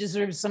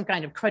deserves some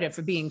kind of credit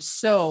for being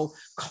so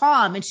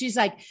calm. And she's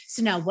like,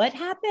 so now what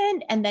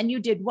happened? And then you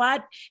did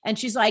what? And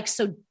she's like,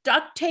 so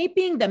duct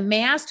taping the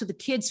mask to the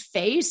kid's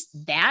face,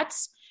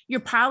 that's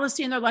your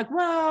policy? And they're like,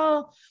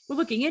 well, we're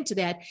looking into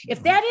that.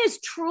 If that is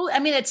true, I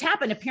mean, it's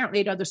happened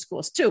apparently at other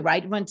schools too,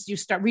 right? Once you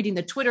start reading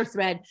the Twitter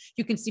thread,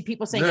 you can see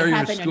people saying it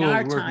happened in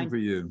our time. For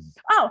you.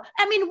 Oh,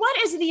 I mean, what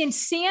is the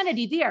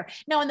insanity there?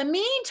 Now, in the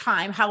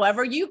meantime,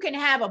 however, you can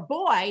have a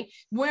boy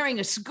wearing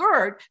a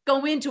skirt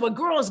go into a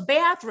girl's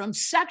bathroom,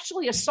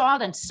 sexually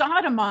assault and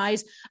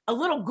sodomize a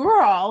little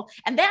girl,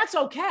 and that's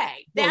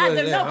okay.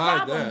 There's no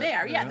problem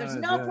there. Yeah, there's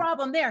no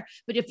problem there.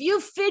 But if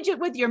you fidget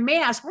with your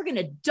mask, we're going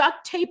to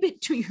duct tape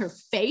it to your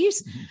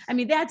face. I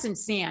mean, that's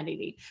insanity.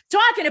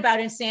 Talking about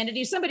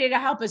insanity, somebody to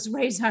help us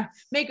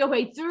make our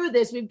way through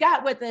this. We've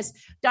got with us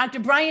Dr.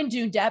 Brian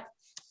Dundepp.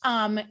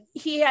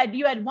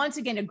 You had once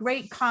again a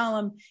great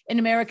column in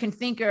American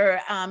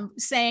Thinker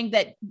saying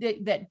that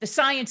the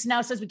science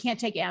now says we can't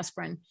take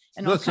aspirin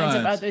and all kinds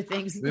of other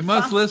things. We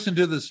must listen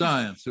to the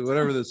science,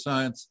 whatever the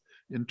science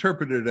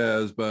interpreted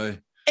as by.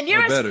 And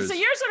you're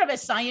sort of a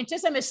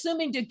scientist. I'm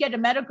assuming to get a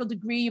medical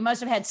degree, you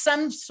must have had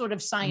some sort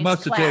of science.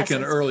 Must have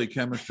taken early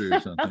chemistry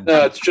or something.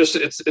 No,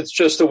 it's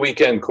just a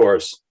weekend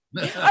course.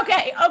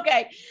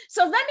 Okay.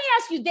 So let me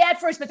ask you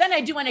that first, but then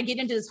I do want to get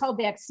into this whole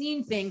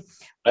vaccine thing.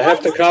 I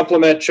have to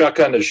compliment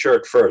Chuck on his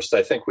shirt first.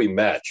 I think we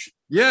match.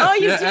 Yes. Oh,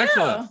 you do.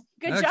 Excellent.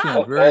 Good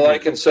job. All I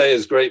can say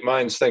is great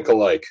minds think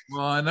alike.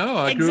 Well, I know.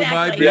 I Exactly. grew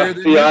my beard.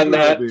 Yeah, beyond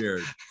that,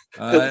 beard.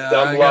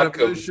 dumb luck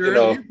of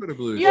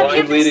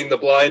blind leading the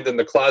blind in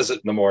the closet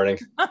in the morning.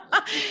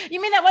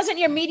 You mean that wasn't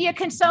your media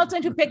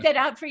consultant who picked that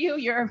out for you?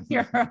 Your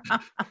PR.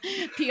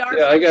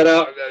 Yeah, I got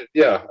out.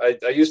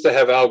 I used to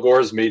have Al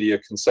Gore's media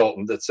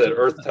consultant that said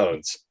earth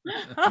tones.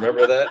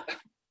 Remember that?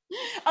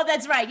 Oh,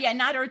 that's right. Yeah,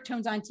 not earth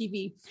tones on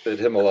TV. Did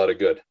him a lot of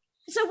good.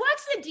 So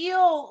what's the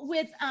deal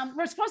with?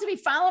 We're supposed to be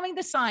following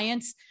the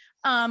science,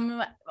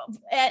 and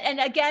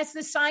I guess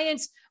the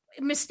science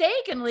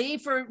mistakenly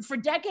for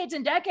decades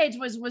and decades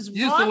was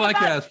used wrong to like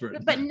about,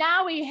 aspirin, but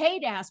now we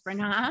hate aspirin,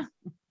 huh?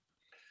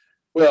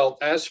 Well,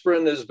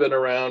 aspirin has been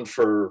around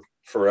for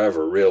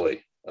forever,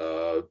 really.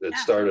 It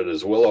started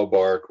as willow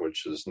bark,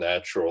 which is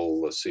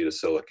natural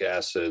acetylsalicylic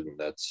acid, and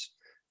that's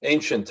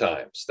ancient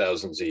times,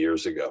 thousands of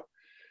years ago.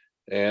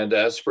 And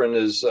aspirin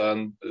is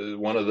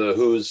one of the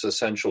WHO's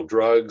essential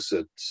drugs.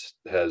 It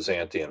has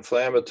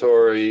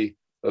anti-inflammatory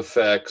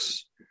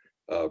effects,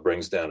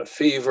 brings down a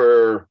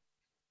fever,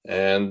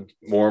 and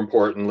more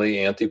importantly,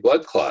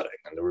 anti-blood clotting.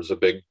 And there was a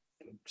big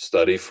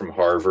study from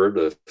Harvard,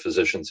 a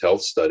physician's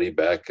health study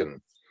back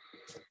in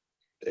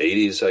the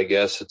 80s, I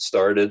guess it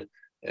started.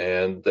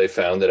 And they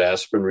found that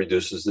aspirin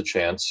reduces the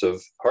chance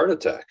of heart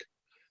attack.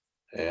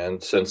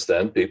 And since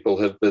then, people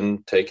have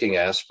been taking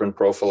aspirin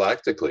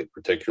prophylactically,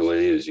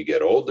 particularly as you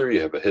get older,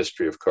 you have a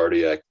history of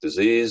cardiac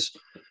disease,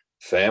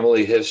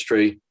 family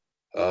history.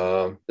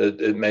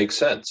 It makes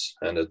sense,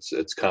 and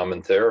it's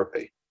common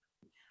therapy.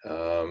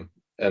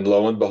 And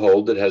lo and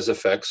behold, it has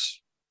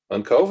effects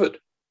on COVID.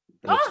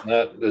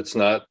 It's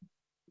not,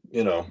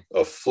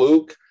 a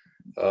fluke.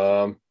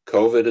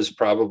 COVID is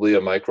probably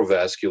a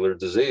microvascular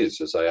disease.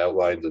 As I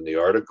outlined in the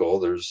article,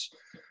 there's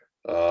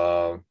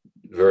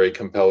very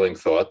compelling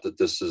thought that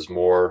this is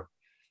more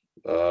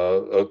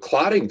a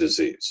clotting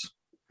disease.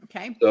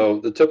 Okay. So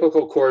the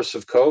typical course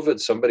of COVID,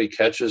 somebody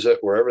catches it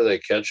wherever they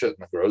catch it, in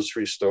the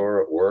grocery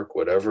store, at work,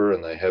 whatever,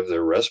 and they have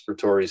their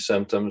respiratory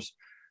symptoms.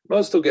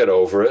 Most will get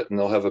over it and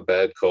they'll have a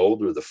bad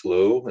cold or the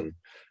flu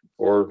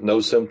or no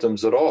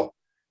symptoms at all.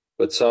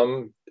 But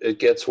some, it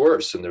gets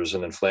worse, and there's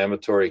an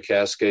inflammatory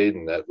cascade,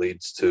 and that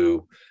leads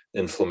to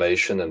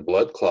inflammation and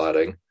blood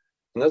clotting.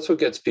 And that's what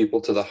gets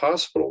people to the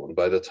hospital. And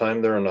by the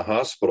time they're in the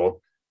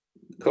hospital,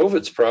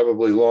 COVID's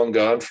probably long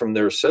gone from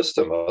their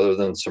system, other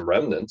than some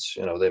remnants.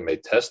 They may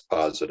test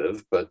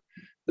positive, but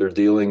they're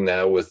dealing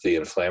now with the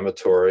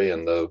inflammatory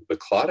and the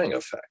clotting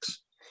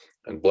effects,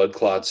 and blood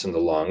clots in the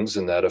lungs,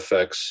 and that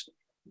affects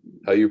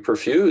how you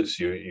perfuse.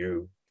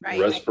 Right.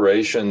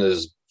 Respiration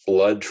is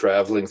blood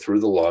traveling through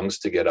the lungs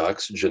to get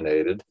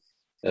oxygenated.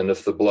 And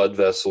if the blood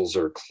vessels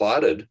are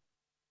clotted,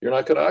 you're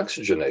not going to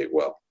oxygenate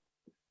well.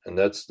 And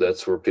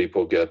that's where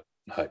people get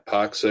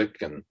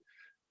hypoxic and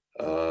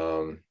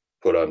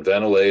put on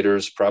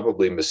ventilators,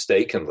 probably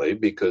mistakenly,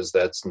 because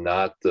that's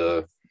not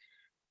they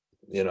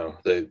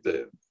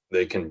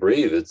can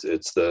breathe.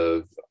 It's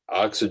the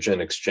oxygen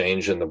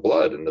exchange in the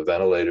blood, and the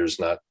ventilator's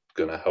not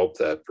going to help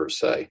that per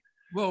se.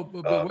 Well,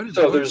 but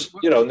there's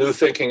new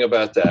thinking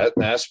about that.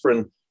 And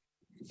aspirin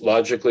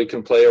logically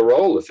can play a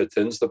role. If it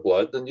thins the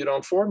blood, then you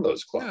don't form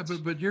those clots. Yeah,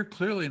 but you're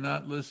clearly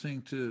not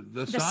listening to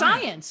the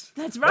science.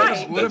 That's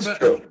right. That's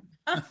true.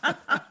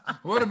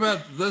 What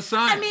about the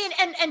science? I mean,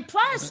 and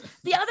plus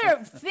the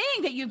other thing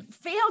that you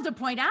failed to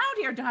point out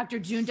here, Dr.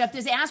 Jundup,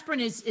 is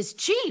aspirin is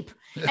cheap,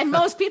 and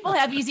most people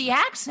have easy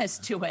access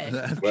to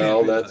it.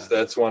 Well,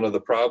 that's one of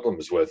the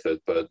problems with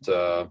it. But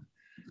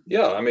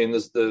I mean,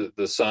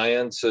 the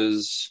science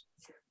is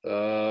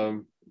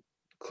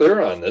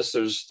clear on this.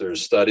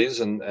 There's studies,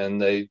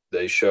 and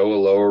they show a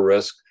lower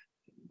risk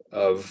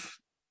of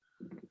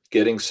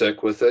getting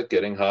sick with it,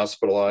 getting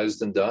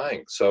hospitalized, and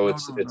dying. So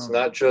it's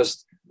not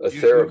just a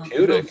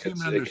therapeutic.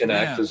 It can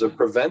act as a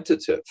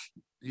preventative.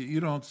 You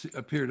don't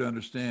appear to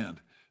understand.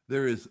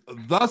 There is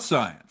the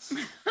science,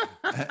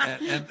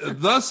 and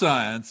the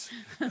science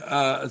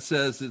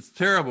says it's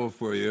terrible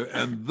for you,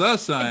 and the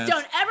science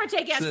don't ever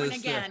take aspirin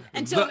again.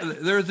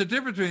 There's a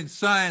difference between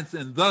science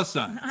and the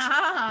science.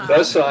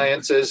 The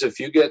science is, if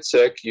you get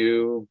sick,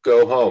 you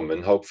go home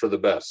and hope for the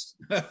best.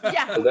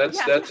 Yeah,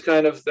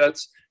 so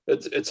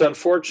it's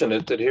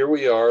unfortunate that here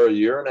we are a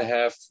year and a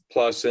half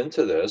plus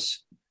into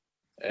this,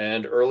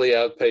 and early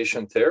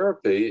outpatient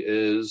therapy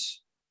is,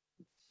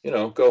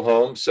 go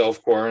home,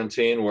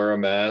 self-quarantine, wear a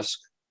mask,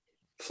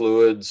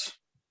 fluids,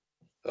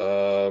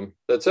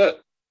 that's it.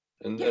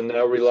 And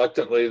now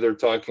reluctantly they're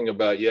talking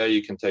about,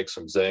 you can take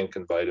some zinc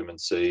and vitamin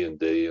C and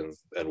D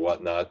and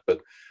whatnot,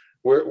 but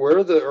where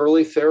are the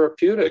early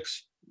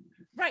therapeutics?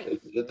 Right.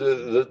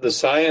 The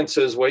science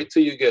is wait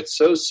till you get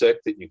so sick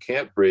that you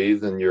can't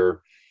breathe and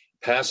you're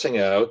passing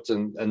out,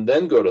 and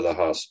then go to the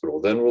hospital.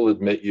 Then we'll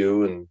admit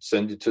you and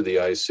send you to the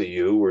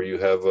ICU, where you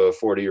have a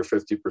 40 or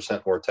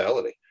 50%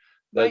 mortality.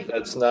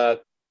 That's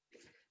not,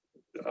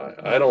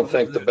 I don't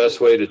think, the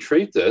best way to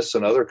treat this,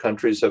 and other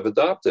countries have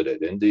adopted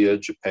it. India,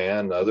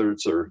 Japan,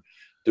 others are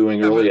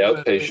doing early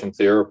outpatient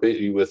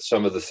therapy with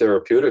some of the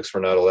therapeutics we're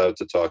not allowed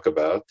to talk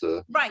about.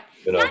 Right.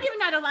 Not even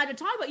not allowed to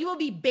talk about. You will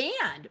be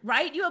banned,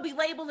 right? You will be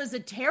labeled as a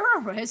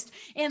terrorist.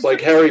 And it's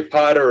like Harry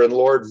Potter and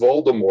Lord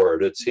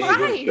Voldemort. It's he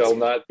who shall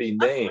not be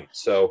named.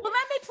 So well,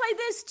 let me play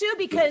this too,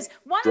 because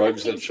one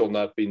drugs of the that shall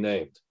not be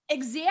named.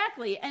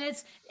 Exactly. And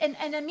it's, and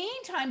in the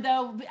meantime,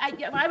 though,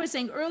 I was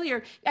saying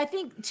earlier, I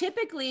think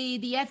typically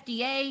the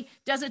FDA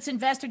does its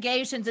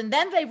investigations and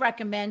then they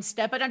recommend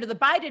stuff. But under the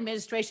Biden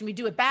administration, we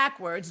do it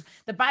backwards.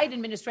 The Biden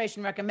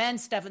administration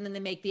recommends stuff and then they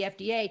make the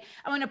FDA.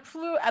 I want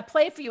to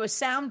play for you a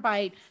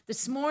soundbite.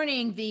 This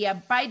morning, the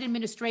Biden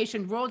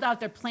administration rolled out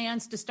their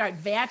plans to start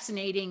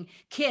vaccinating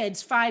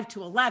kids 5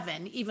 to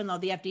 11, even though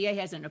the FDA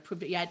hasn't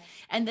approved it yet.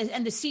 And the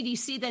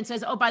CDC then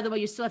says, oh, by the way,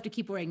 you still have to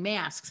keep wearing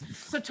masks.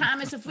 So,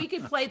 Thomas, if we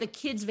could play the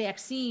kids'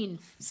 vaccine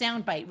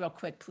soundbite real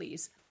quick,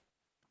 please?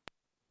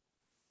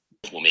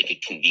 We'll make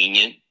it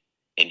convenient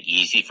and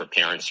easy for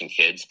parents and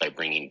kids by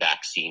bringing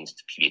vaccines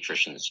to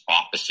pediatricians'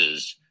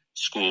 offices,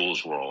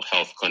 schools, rural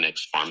health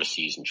clinics,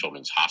 pharmacies, and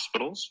children's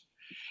hospitals.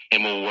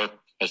 And we'll work,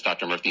 as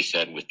Dr. Murthy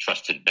said, with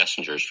trusted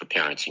messengers for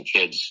parents and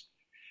kids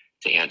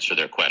to answer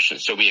their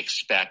questions. So we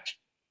expect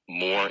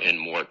more and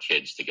more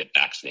kids to get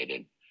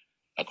vaccinated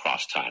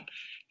across time.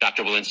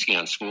 Dr. Walensky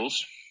on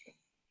schools.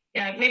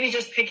 Yeah, maybe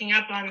just picking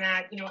up on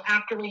that,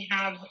 after we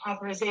have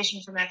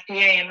authorization from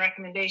FDA and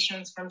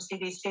recommendations from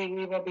CDC,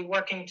 we will be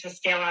working to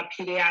scale up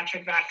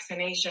pediatric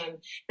vaccination.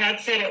 That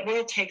said, it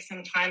will take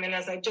some time. And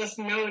as I just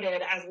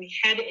noted, as we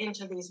head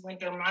into these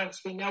winter months,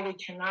 we know we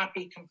cannot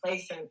be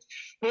complacent.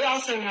 We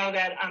also know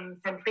that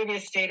from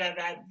previous data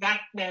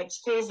that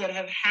schools that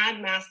have had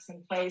masks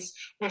in place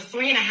were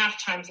 3.5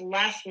 times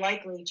less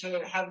likely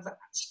to have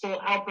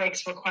school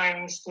outbreaks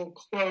requiring school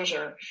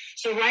closure.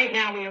 So right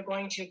now we are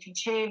going to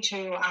continue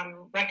to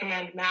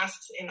recommend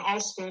masks in all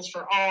schools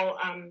for all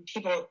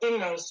people in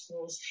those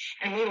schools.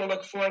 And we will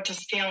look forward to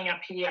scaling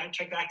up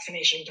pediatric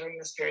vaccination during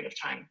this period of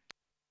time.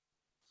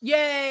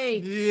 Yay!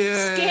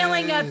 Yay.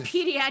 Scaling up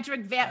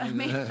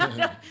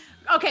pediatric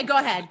Okay, go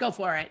ahead. Go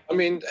for it. I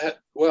mean,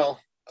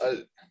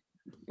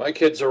 my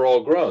kids are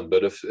all grown,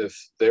 but if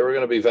they were going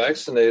to be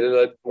vaccinated,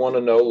 I'd want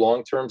to know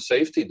long-term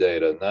safety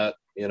data, not,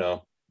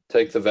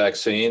 take the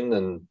vaccine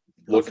and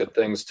look at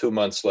things 2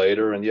 months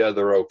later and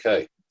they're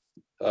okay.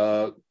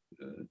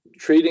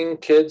 Treating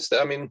kids,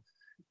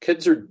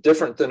 kids are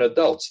different than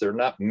adults. They're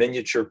not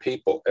miniature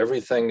people.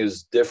 Everything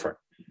is different.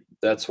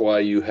 That's why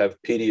you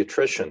have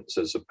pediatricians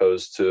as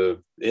opposed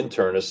to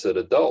internists at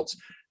adults.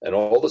 And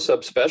all the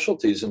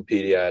subspecialties in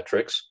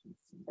pediatrics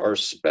are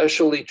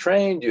specially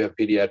trained. You have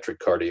pediatric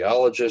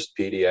cardiologists,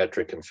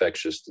 pediatric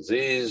infectious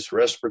disease,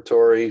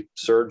 respiratory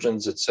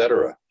surgeons,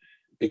 etc.,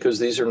 because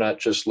these are not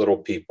just little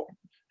people.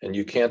 And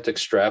you can't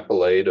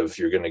extrapolate if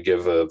you're going to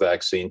give a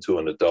vaccine to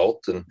an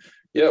adult. And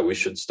we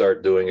should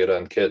start doing it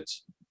on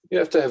kids. You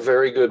have to have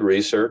very good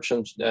research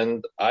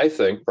and I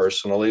think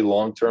personally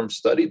long-term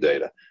study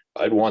data.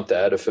 I'd want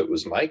that if it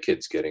was my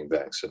kids getting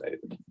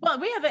vaccinated. Well,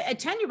 we have a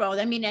 10-year-old.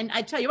 And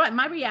I tell you what,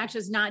 my reaction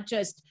is not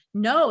just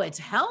no, it's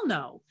hell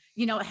no.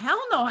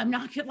 Hell no, I'm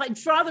not going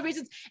to, for all the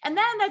reasons. And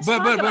then that's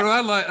but I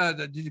like.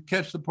 Did you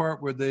catch the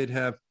part where they'd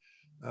have,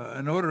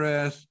 in order to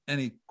ask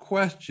any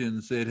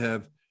questions, they'd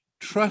have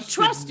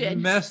trusted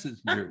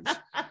messengers.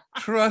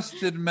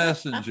 Trusted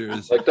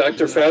messengers. Like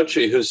Dr.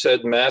 Fauci, who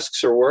said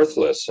masks are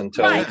worthless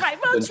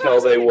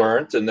until they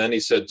weren't. And then he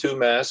said 2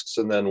 masks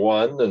and then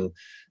 1. And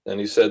then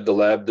he said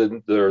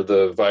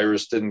the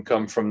virus didn't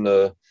come from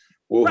the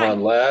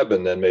Wuhan lab.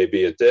 And then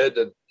maybe it did.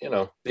 And,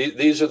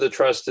 these are the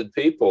trusted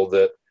people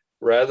that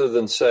rather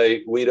than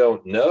say, we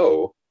don't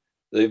know,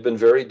 they've been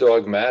very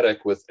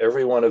dogmatic with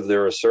every one of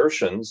their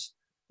assertions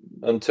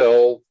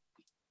until,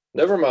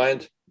 never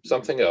mind,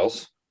 something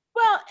else.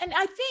 Well, and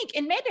I think,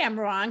 and maybe I'm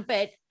wrong,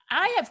 but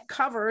I have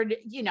covered,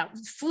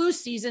 flu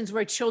seasons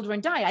where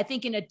children die. I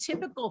think in a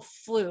typical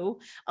flu,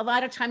 a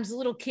lot of times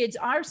little kids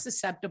are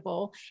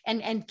susceptible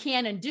and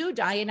can and do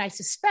die. And I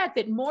suspect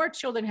that more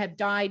children have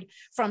died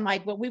from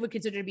like what we would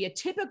consider to be a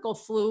typical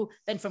flu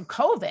than from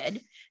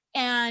COVID.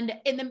 And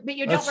but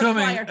you don't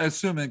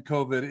assuming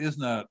COVID is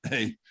not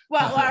a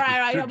all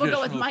right. We'll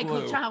go with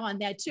Michael Chow on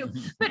that too.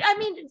 But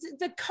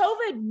the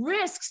COVID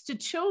risks to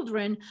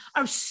children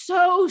are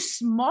so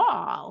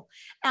small,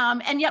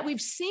 and yet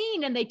we've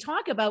seen, and they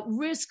talk about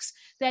risks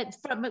that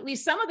from at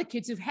least some of the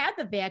kids who've had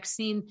the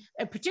vaccine,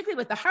 particularly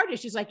with the heart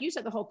issues, like you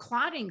said, the whole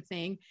clotting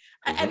thing.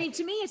 Mm-hmm.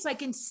 To me, it's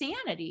like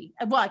insanity.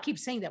 Well, I keep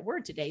saying that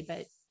word today,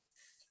 but.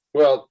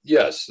 Well,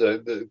 yes,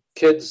 the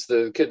kids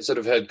that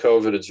have had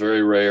COVID, it's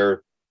very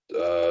rare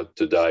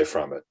to die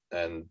from it.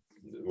 And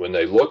when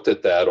they looked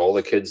at that, all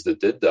the kids that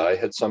did die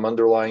had some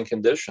underlying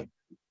condition.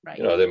 Right.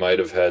 They might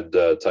have had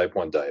type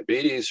 1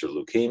 diabetes or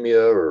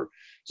leukemia or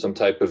some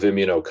type of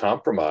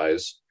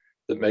immunocompromise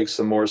that makes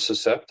them more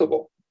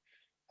susceptible.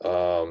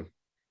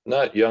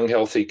 Not young,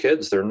 healthy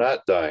kids. They're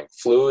not dying.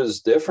 Flu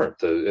is different.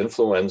 The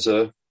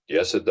influenza,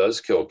 yes, it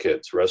does kill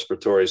kids.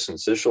 Respiratory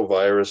syncytial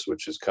virus,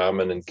 which is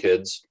common in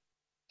kids,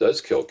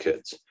 does kill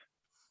kids.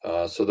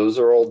 So those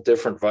are all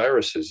different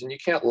viruses, and you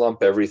can't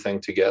lump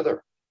everything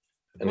together.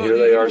 And here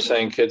they are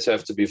saying kids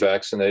have to be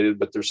vaccinated,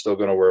 but they're still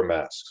going to wear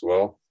masks.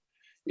 Well,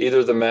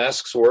 either the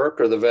masks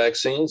work or the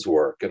vaccines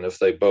work. And if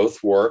they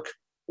both work,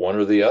 one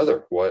or the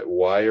other,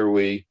 why are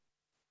we,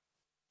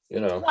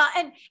 Well,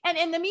 and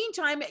in the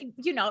meantime,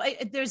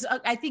 there's,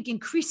 I think,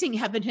 increasing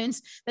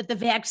evidence that the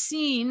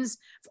vaccines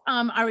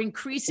are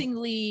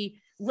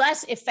increasingly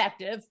less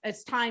effective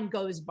as time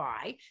goes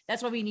by.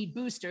 That's why we need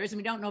boosters, and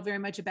we don't know very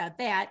much about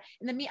that.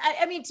 And to me,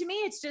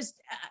 it's just.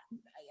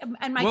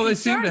 And they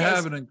seem to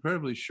have an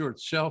incredibly short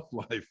shelf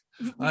life.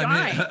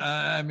 Right.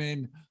 I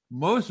mean,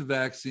 most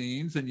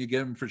vaccines, and you get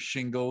them for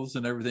shingles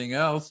and everything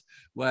else,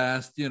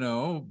 last,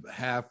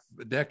 half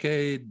a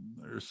decade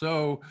or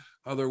so.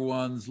 Other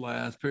ones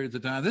last periods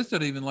of time. This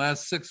doesn't even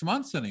last 6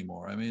 months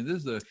anymore. I mean,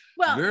 this is a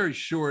very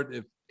short,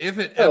 if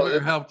it ever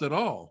helped at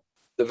all.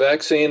 The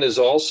vaccine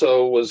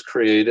was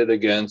created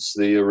against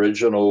the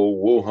original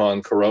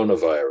Wuhan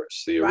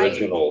coronavirus, the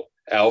original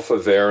alpha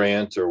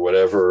variant, or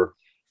whatever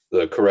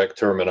the correct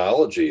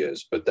terminology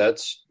is. But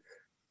that's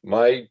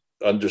my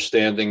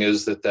understanding,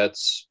 is that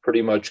that's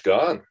pretty much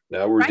gone.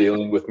 Now we're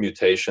dealing with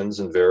mutations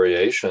and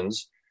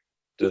variations.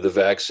 Do the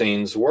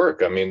vaccines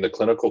work? I mean, the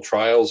clinical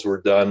trials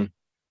were done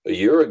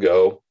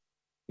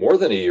more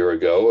than a year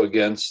ago,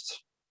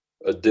 against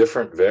a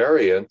different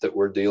variant that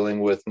we're dealing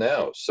with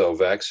now. So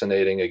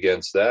vaccinating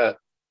against that.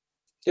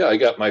 Yeah, I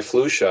got my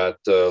flu shot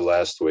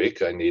last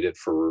week. I need it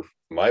for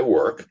my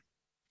work,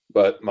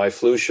 but my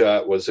flu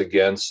shot was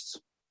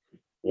against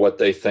what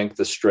they think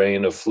the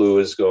strain of flu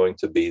is going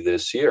to be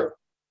this year,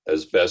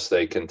 as best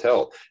they can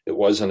tell. It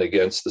wasn't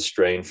against the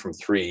strain from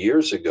 3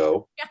 years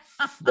ago.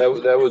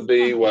 That would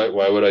be, why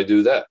would I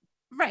do that?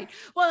 Right.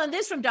 Well, and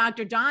this from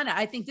Dr. Donna,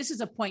 I think this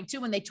is a point too,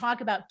 when they talk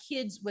about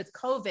kids with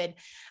COVID,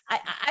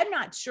 I'm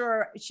not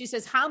sure. She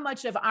says how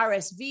much of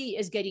RSV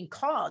is getting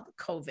called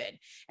COVID.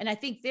 And I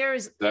think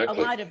there's a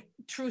lot of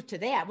truth to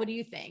that. What do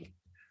you think?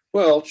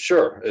 Well,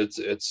 sure.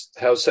 It's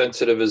how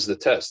sensitive is the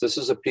test? This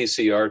is a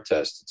PCR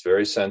test. It's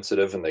very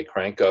sensitive, and they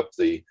crank up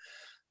the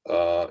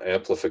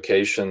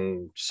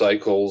amplification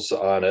cycles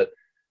on it.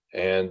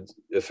 And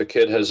if a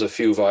kid has a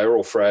few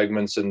viral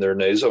fragments in their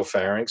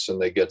nasopharynx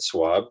and they get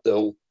swabbed,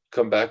 they'll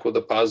come back with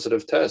a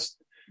positive test.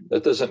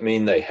 That doesn't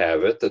mean they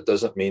have it. That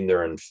doesn't mean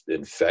they're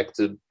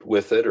infected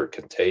with it or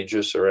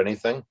contagious or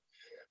anything.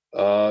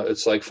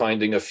 It's like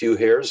finding a few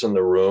hairs in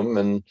the room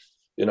and,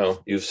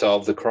 you've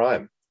solved the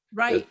crime.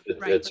 Right.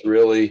 It's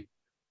really,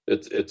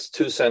 it's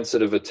too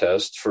sensitive a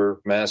test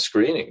for mass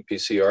screening.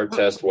 PCR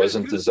test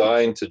wasn't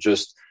designed to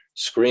just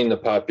screen the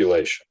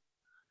population.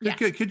 Yeah.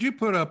 Could you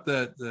put up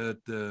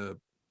that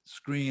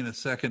screen a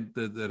second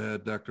that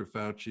had Dr.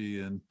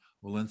 Fauci and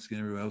Walensky and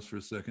everyone else for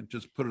a second?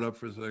 Just put it up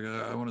for a second.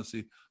 I want to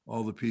see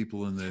all the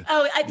people in there.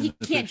 Oh, he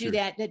can't do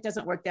that. That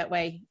doesn't work that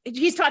way.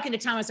 He's talking to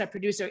Thomas, our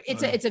producer.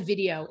 It's a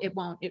video. It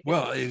won't. He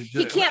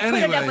can't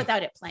put it up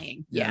without it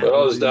playing. Yeah.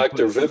 Well, is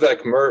Dr.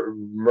 Vivek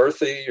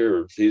Murthy,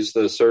 or he's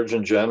the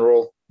Surgeon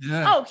General?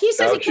 Yeah. Oh, he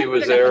says Fauci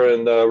was there,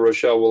 and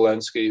Rochelle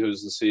Walensky,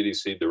 who's the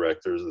CDC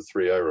director, is the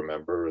three I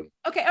remember. And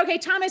Okay.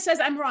 Thomas says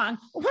I'm wrong.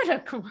 Oh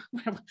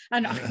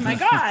my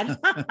God.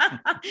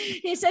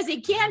 He says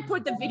he can't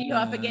put the video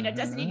up again. It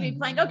doesn't need to be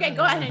playing. Okay,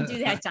 go ahead and do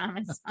that,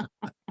 Thomas.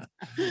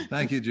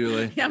 Thank you,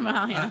 Julie. Yeah,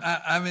 well, yeah.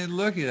 I mean,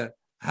 look at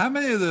how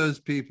many of those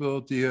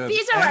people do you have?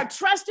 These are our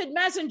trusted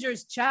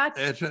messengers, Chuck.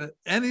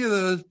 Any of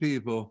those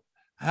people,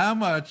 how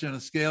much on a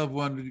scale of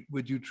 1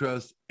 would you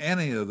trust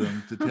any of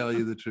them to tell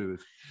you the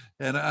truth?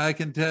 And I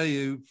can tell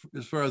you,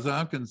 as far as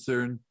I'm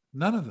concerned,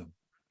 none of them.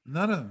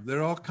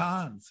 They're all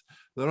cons.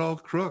 They're all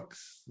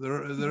crooks.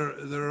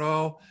 They're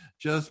all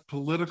just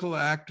political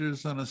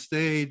actors on a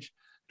stage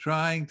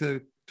trying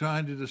to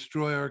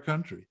destroy our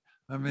country.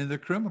 I mean, they're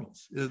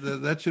criminals.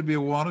 That should be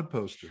a wanted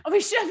poster. Oh, we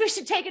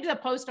should take it to the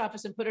post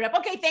office and put it up.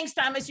 Okay, thanks,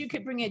 Thomas. You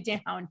could bring it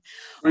down.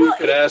 Or you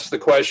could ask the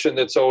question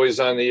that's always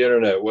on the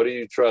internet. What do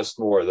you trust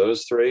more,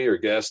 those three or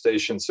gas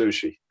station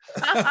sushi?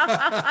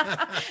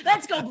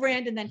 Let's go,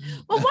 Brandon, then.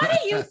 Well, what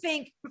do you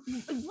think?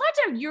 What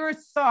are your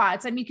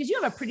thoughts? I mean, because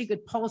you have a pretty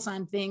good pulse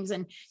on things,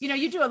 and,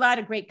 you do a lot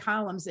of great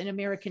columns in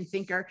American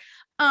Thinker.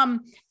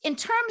 In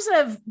terms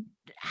of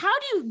how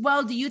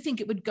do you think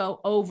it would go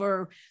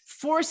over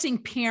forcing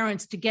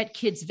parents to get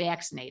kids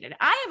vaccinated?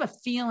 I have a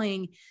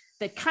feeling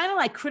that, kind of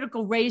like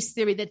critical race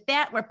theory,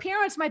 that where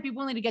parents might be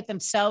willing to get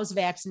themselves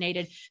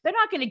vaccinated, they're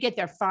not going to get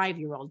their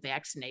 5-year-old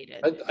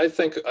vaccinated. I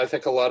think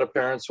a lot of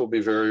parents will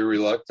be very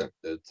reluctant.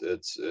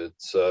 It's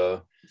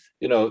the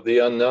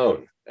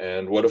unknown.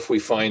 And what if we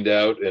find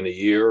out in a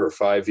year or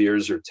 5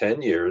 years or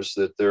 10 years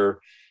that they're,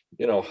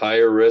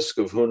 higher risk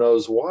of who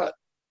knows what?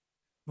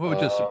 Well, we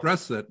just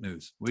suppress that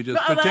news. We just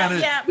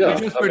pretend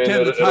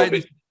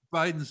it's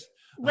Biden's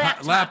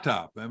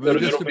laptop. I mean,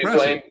 it'll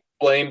be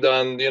blamed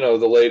on,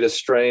 the latest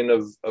strain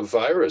of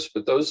virus,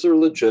 but those are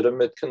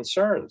legitimate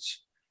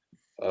concerns.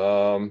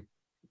 So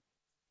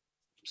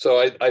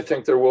I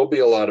think there will be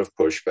a lot of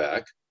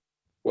pushback.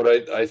 What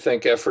I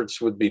think efforts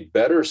would be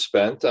better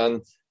spent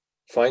on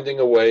finding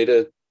a way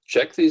to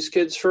check these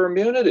kids for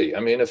immunity.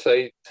 I mean, if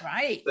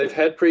they've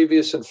had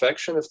previous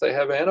infection, if they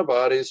have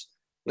antibodies,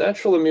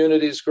 natural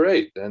immunity is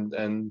great,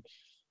 and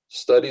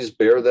studies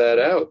bear that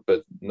out,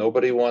 but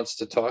nobody wants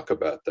to talk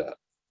about that.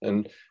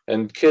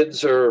 And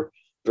kids are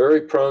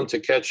very prone to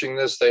catching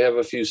this. They have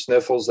a few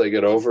sniffles, they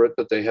get over it,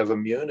 but they have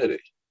immunity.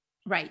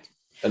 Right.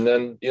 And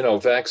then,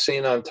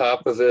 vaccine on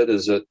top of it,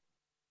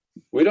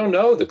 we don't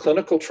know. The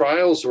clinical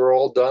trials were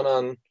all done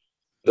on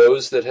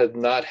those that had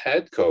not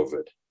had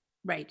COVID.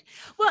 Right.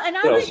 Well, and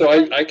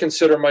I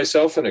consider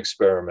myself an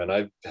experiment.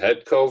 I've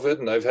had COVID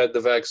and I've had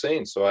the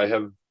vaccine, so I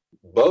have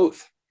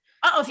both.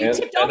 If you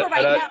tipped over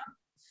now.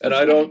 And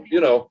I don't,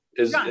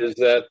 is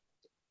that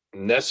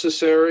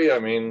necessary? I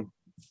mean,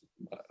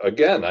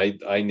 again,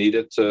 I need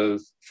it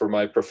for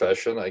my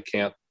profession. I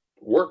can't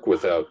work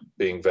without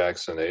being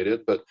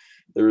vaccinated, but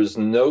there is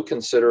no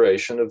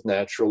consideration of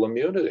natural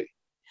immunity.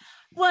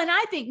 Well, and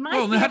I think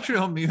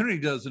natural immunity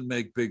doesn't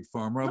make big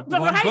pharma but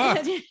 $1.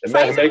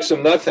 right. It makes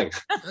them nothing.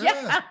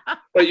 Yeah.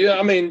 But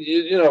I mean,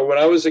 when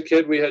I was a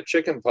kid, we had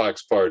chicken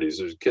pox parties.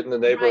 There's a kid in the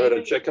neighborhood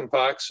had chicken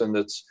pox, and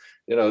it's,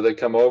 they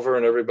come over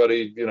and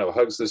everybody,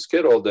 hugs this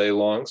kid all day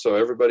long. So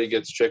everybody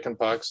gets chicken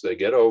pox. They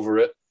get over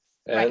it,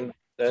 and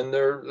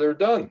they're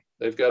done.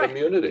 They've got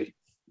immunity.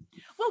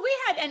 Well, we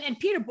had, and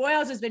Peter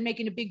Boyles has been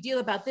making a big deal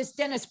about this.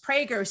 Dennis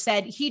Prager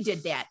said he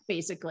did that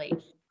basically,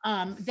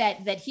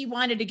 that he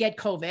wanted to get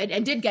COVID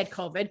and did get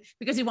COVID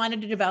because he wanted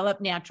to develop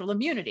natural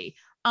immunity.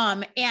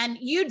 And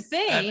you'd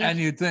think,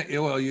 you'd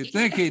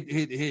think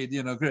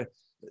he'd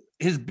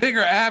his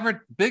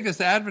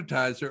biggest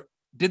advertiser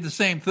did the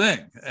same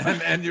thing,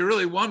 and you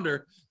really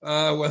wonder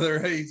whether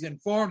he's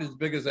informed his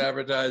biggest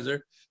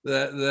advertiser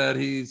that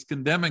he's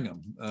condemning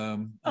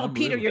him.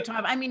 Peter, you're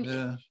talking. I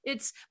mean,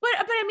 it's but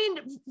I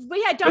mean,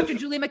 we had Dr.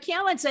 Julie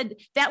McCallan said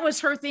that was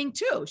her thing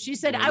too. She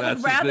said, "I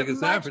would rather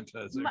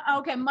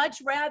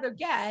much rather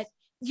get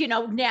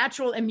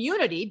natural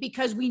immunity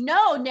because we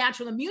know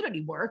natural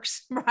immunity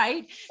works,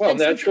 right?" Well,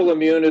 natural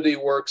immunity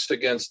works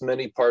against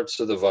many parts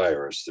of the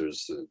virus.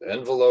 There's the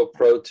envelope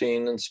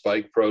protein and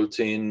spike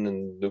protein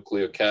and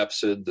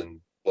nucleocapsid and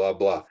blah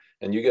blah.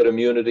 And you get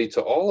immunity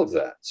to all of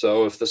that.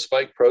 So if the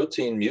spike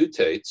protein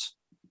mutates,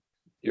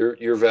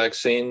 your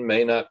vaccine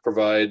may not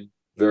provide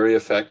very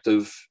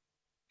effective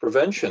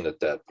prevention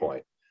at that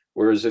point.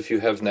 Whereas if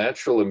you have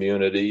natural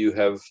immunity, you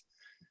have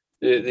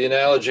the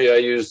analogy I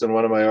used in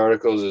one of my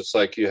articles. It's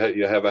like you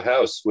have a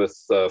house with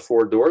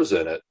 4 doors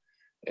in it,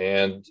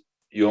 and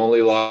you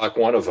only lock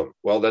one of them.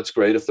 Well, that's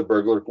great if the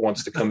burglar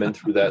wants to come in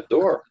through that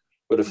door.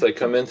 But if they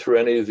come in through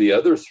any of the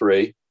other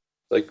 3,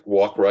 they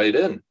walk right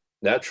in.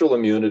 Natural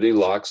immunity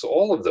locks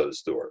all of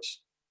those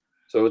doors.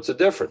 So it's a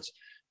difference,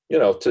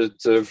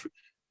 to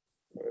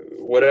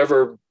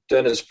whatever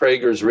Dennis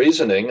Prager's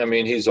reasoning. I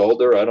mean, he's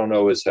older. I don't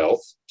know his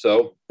health.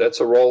 So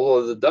that's a roll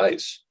of the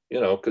dice,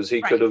 because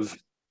he could have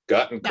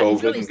gotten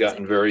COVID and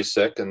gotten very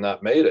sick and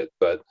not made it.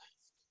 But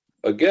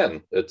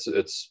again,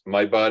 it's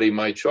my body,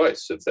 my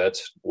choice. If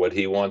that's what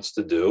he wants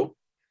to do,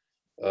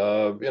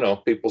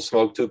 people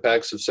smoke 2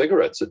 packs of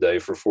cigarettes a day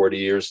for 40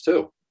 years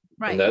too.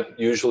 Right. And that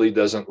usually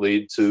doesn't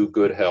lead to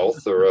good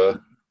health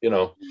or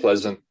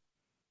pleasant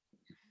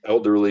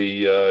elderly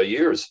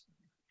years.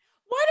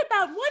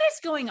 What is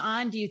going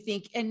on, do you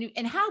think,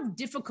 and how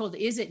difficult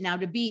is it now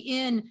to be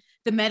in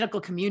the medical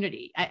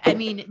community? I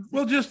mean,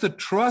 well, just the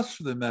trust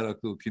for the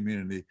medical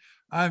community.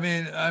 I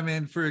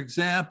mean, for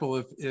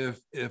example,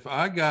 if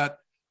I got,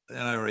 and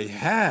I already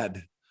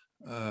had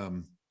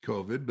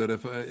COVID, but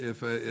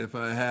if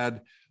I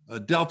had a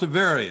Delta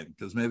variant,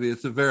 because maybe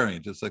it's a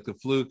variant, just like the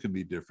flu can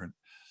be different,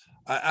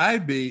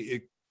 I'd be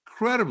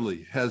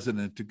incredibly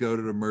hesitant to go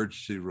to the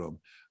emergency room.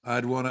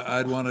 I'd want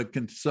to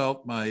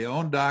consult my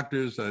own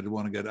doctors. I'd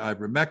want to get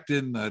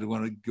ivermectin. I'd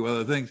want to do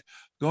other things.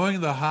 Going to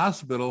the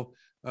hospital,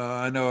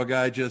 I know a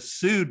guy just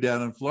sued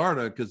down in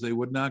Florida because they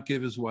would not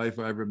give his wife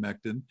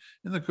ivermectin.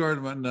 And the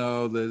court went,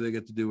 no, they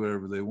get to do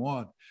whatever they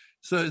want.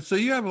 So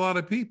you have a lot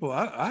of people.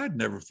 I'd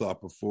never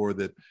thought before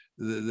that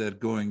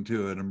going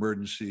to an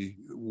emergency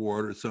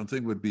ward or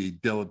something would be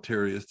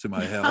deleterious to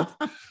my health,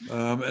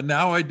 and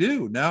now I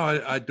do. Now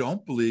I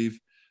don't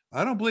believe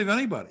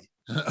anybody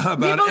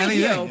about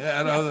anything.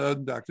 Yeah,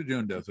 Dr.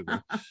 June does agree,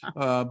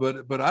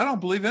 but I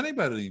don't believe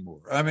anybody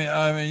anymore. I mean,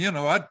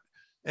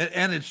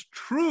 and it's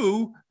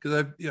true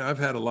because I've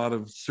had a lot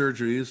of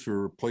surgeries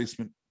for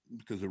replacement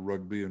because of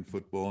rugby and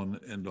football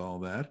and all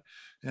that.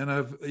 And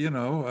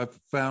I've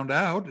found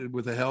out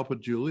with the help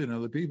of Julie and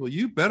other people,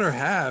 you better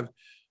have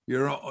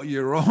your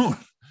own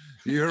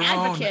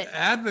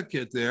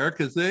advocate there,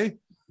 because they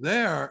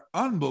are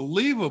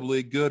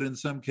unbelievably good in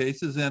some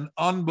cases and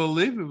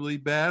unbelievably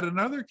bad in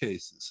other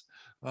cases.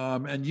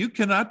 And you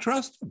cannot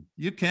trust them.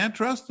 You can't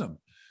trust them.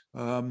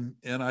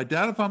 And I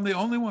doubt if I'm the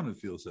only one who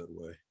feels that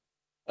way.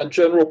 On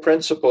general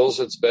principles,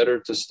 it's better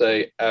to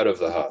stay out of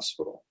the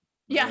hospital.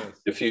 Yeah.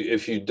 If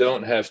you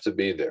don't have to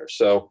be there.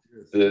 So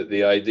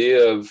the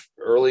idea of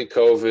early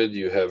COVID,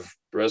 you have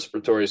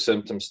respiratory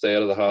symptoms, stay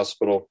out of the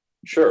hospital.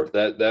 Sure,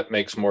 that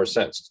makes more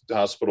sense.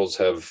 Hospitals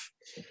have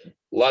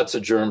lots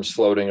of germs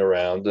floating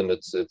around, and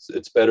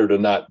it's better to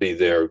not be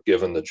there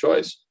given the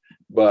choice.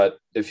 But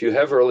if you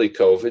have early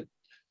COVID,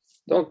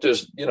 don't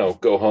just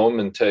go home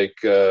and take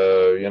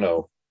NyQuil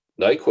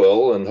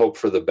and hope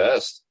for the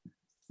best.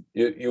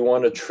 You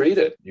want to treat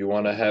it. You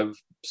want to have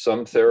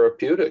some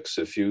therapeutics.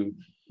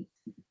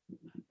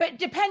 But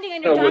depending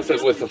on your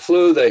doctor, with the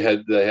flu, they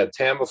had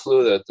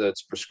Tamiflu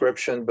that's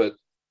prescription. But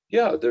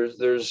yeah,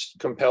 there's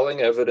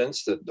compelling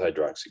evidence that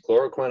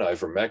hydroxychloroquine,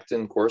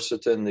 ivermectin,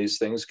 quercetin, these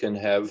things can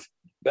have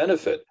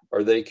benefit.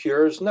 Are they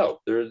cures? No,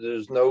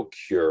 there's no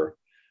cure,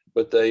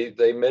 but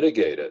they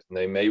mitigate it, and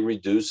they may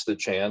reduce the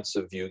chance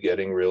of you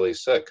getting really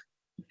sick.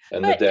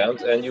 And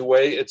you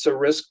weigh, it's a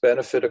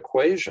risk-benefit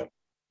equation.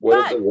 What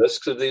are the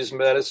risks of these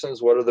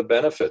medicines? What are the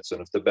benefits?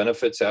 And if the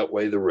benefits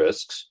outweigh the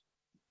risks,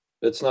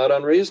 It's not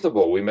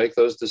unreasonable. We make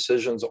those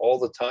decisions all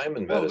the time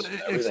in medicine.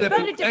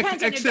 But it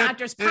depends on your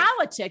doctor's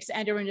politics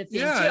enter into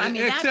things too. I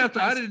mean, except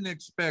I didn't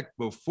expect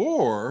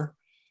before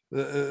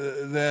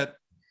that,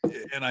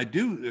 and I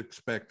do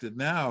expect it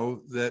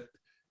now, that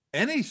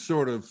any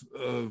sort of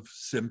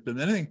symptom,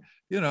 anything,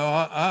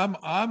 I'm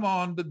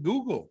on the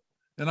Google.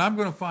 And I'm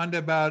going to find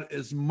about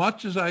as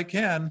much as I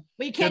can.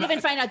 But you can't even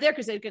find out there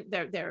because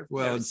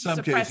they're in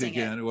some cases you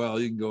can. Well,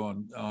 you can go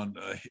on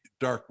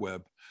dark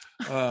web,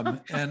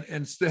 and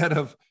instead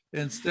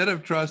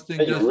of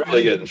trusting, you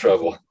really get in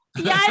trouble.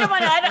 Yeah, I don't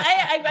want to.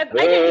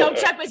 I didn't know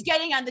Chuck was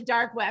getting on the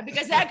dark web,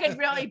 because that could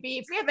really be,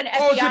 if we have an FBI.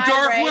 Oh, it's a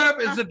dark web.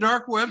 Is the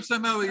dark web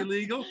somehow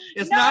illegal?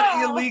 It's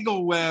not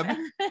illegal web.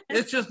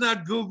 It's just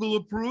not Google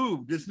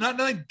approved. It's not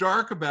nothing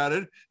dark about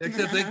it,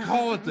 except they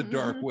call it the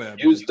dark web.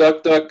 Use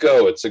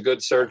DuckDuckGo. It's a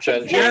good search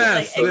engine.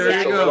 Yes, there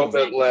you go. A little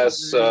bit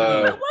less.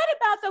 But what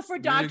about though for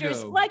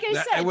doctors? Like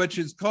I said, which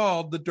is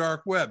called the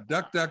dark web.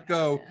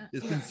 DuckDuckGo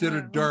is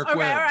considered dark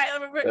web.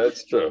 All right.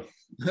 That's true.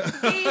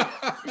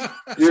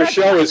 Your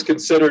show is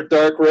considered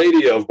dark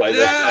radio by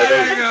that.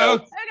 There you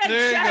go.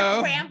 There you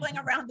go. Rambling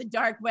around the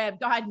dark web.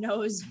 God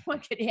knows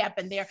what could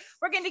happen there.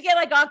 We're going to get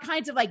like all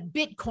kinds of like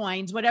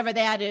bitcoins, whatever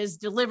that is,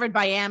 delivered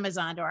by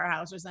Amazon to our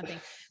house or something.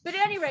 But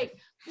at any rate,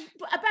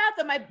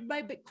 about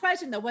my big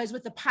question though was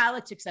with the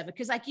politics of it,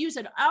 because like you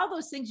said, all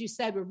those things you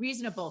said were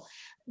reasonable.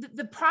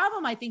 The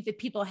problem I think that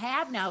people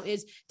have now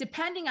is,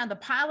 depending on the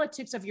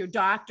politics of your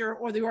doctor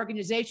or the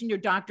organization your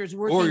doctor's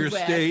working with, or your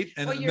state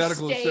and the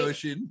medical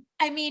association.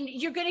 I mean,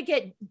 you're going to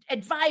get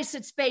advice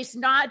that's based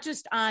not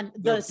just on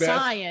the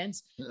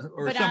science,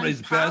 or but somebody's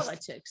on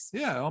politics.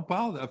 Yeah, on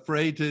politics.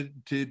 Afraid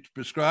to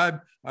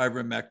prescribe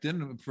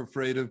ivermectin,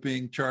 afraid of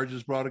being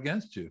charges brought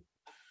against you.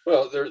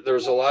 Well,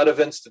 there's a lot of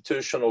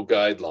institutional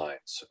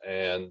guidelines,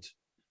 and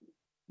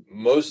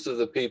most of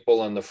the people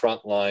on the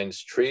front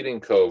lines treating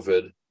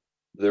COVID,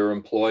 they're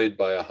employed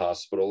by a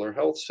hospital or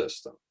health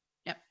system.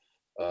 Yep.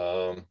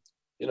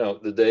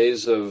 The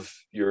days of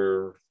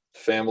your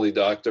family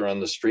doctor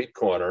on the street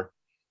corner,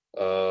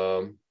 there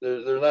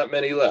are not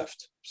many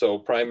left. So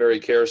primary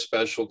care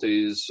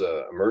specialties,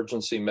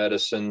 emergency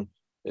medicine,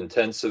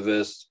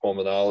 intensivists,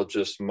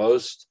 pulmonologists,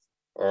 most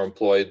are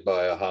employed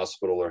by a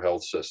hospital or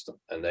health system,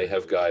 and they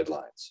have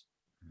guidelines.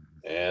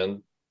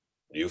 And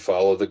you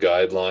follow the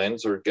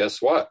guidelines, or guess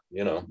what?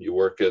 You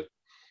work at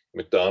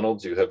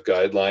McDonald's, you have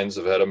guidelines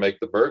of how to make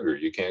the burger.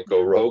 You can't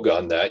go rogue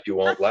on that. You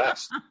won't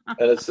last.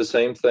 And it's the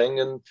same thing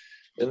in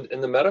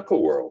the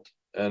medical world.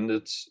 And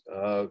it's,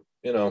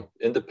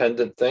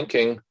 independent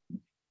thinking.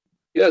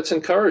 Yeah, it's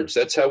encouraged.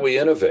 That's how we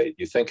innovate.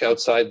 You think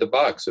outside the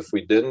box. If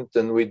we didn't,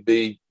 then we'd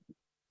be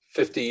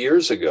 50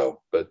 years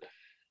ago. But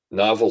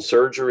novel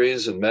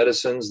surgeries and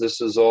medicines, this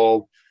is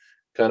all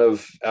kind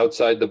of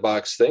outside the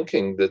box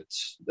thinking.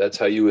 That's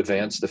how you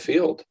advance the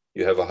field.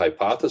 You have a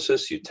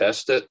hypothesis, you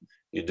test it,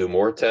 you do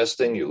more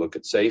testing, you look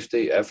at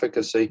safety,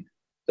 efficacy.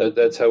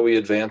 That's how we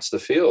advance the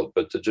field.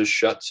 But to just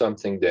shut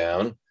something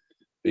down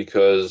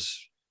because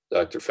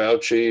Dr.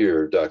 Fauci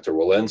or Dr.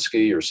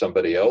 Walensky or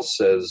somebody else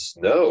says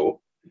no,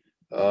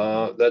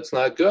 that's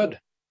not good.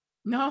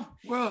 No.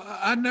 Well,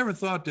 I never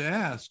thought to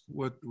ask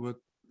what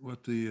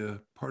the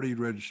party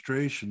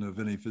registration of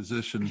any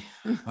physician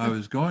I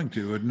was going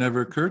to. It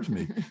never occurred to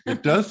me.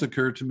 It does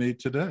occur to me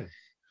today.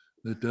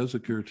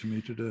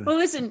 Well,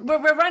 listen,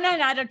 we're running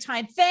out of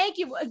time. Thank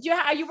you.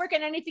 Are you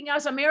working on anything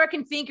else?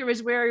 American Thinker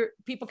is where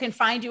people can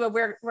find you, or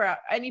where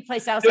any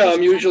place else? Yeah,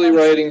 I'm usually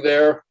writing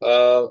there.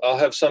 I'll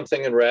have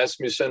something in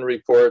Rasmussen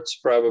Reports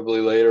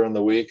probably later in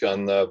the week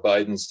on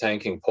Biden's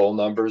tanking poll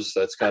numbers.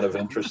 That's kind of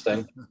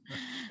interesting.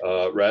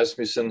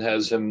 Rasmussen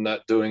has him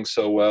not doing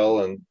so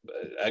well, and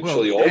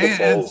actually all the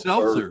polls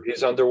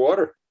he's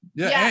underwater.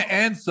 Yeah,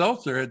 and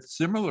Seltzer had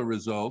similar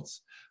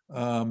results.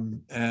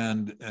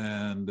 And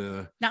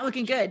not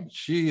looking good.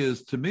 She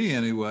is, to me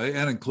anyway,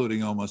 and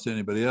including almost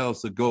anybody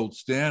else, the gold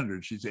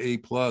standard. She's A+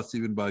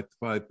 even by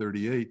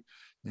 538,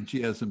 and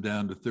she has them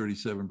down to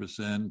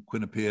 37%.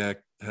 Quinnipiac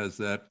has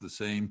that the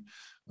same,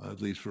 at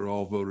least for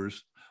all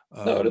voters.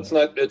 No,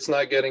 it's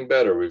not getting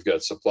better. We've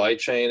got supply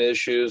chain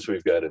issues.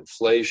 We've got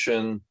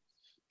inflation.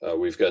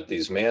 We've got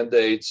these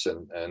mandates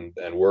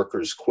and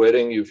workers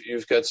quitting.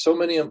 You've got so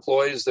many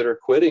employees that are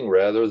quitting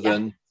rather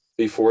than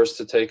be forced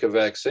to take a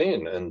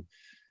vaccine, and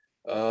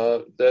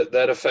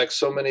that affects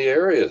so many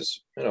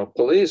areas.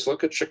 Police,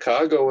 look at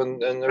Chicago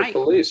and their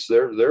police.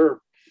 Their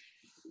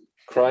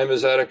crime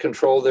is out of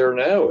control there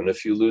now, and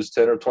if you lose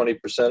 10 or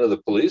 20% of the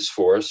police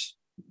force,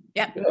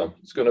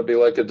 it's going to be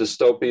like a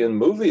dystopian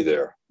movie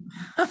there.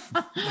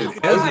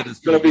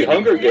 It's going to be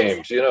Hunger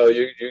Games.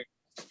 You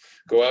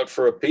go out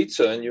for a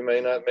pizza and you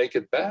may not make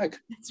it back.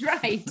 That's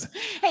right.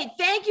 Hey,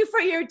 thank you for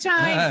your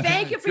time.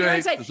 Thank you for your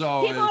insight. People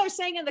are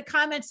saying in the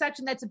comment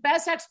section that's the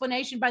best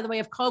explanation, by the way,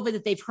 of COVID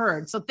that they've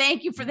heard. So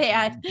thank you for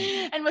that.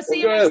 And we'll see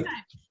you next time.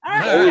 All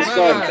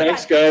right.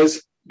 Thanks,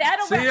 guys.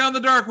 See you on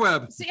the dark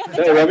web.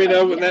 Let me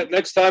know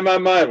next time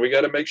I'm on. We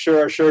got to make sure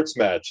our shirts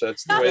match.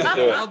 That's the way to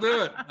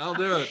do it. I'll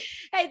do it.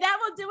 Hey, that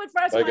will do it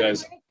for us. Bye,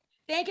 guys.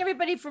 Thank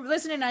everybody for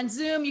listening on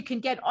Zoom. You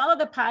can get all of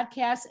the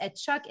podcasts at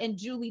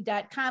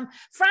chuckandjulie.com.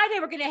 Friday,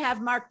 we're going to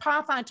have Mark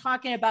Poff on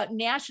talking about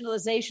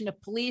nationalization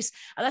of police.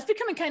 That's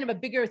becoming kind of a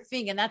bigger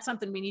thing, and that's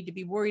something we need to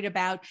be worried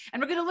about.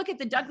 And we're going to look at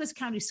the Douglas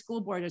County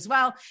School Board as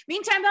well.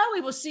 Meantime, though,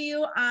 we will see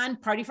you on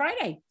Party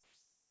Friday.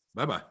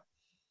 Bye-bye.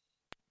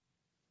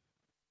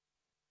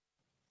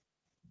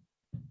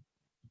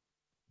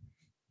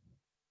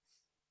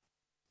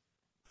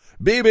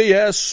 BBS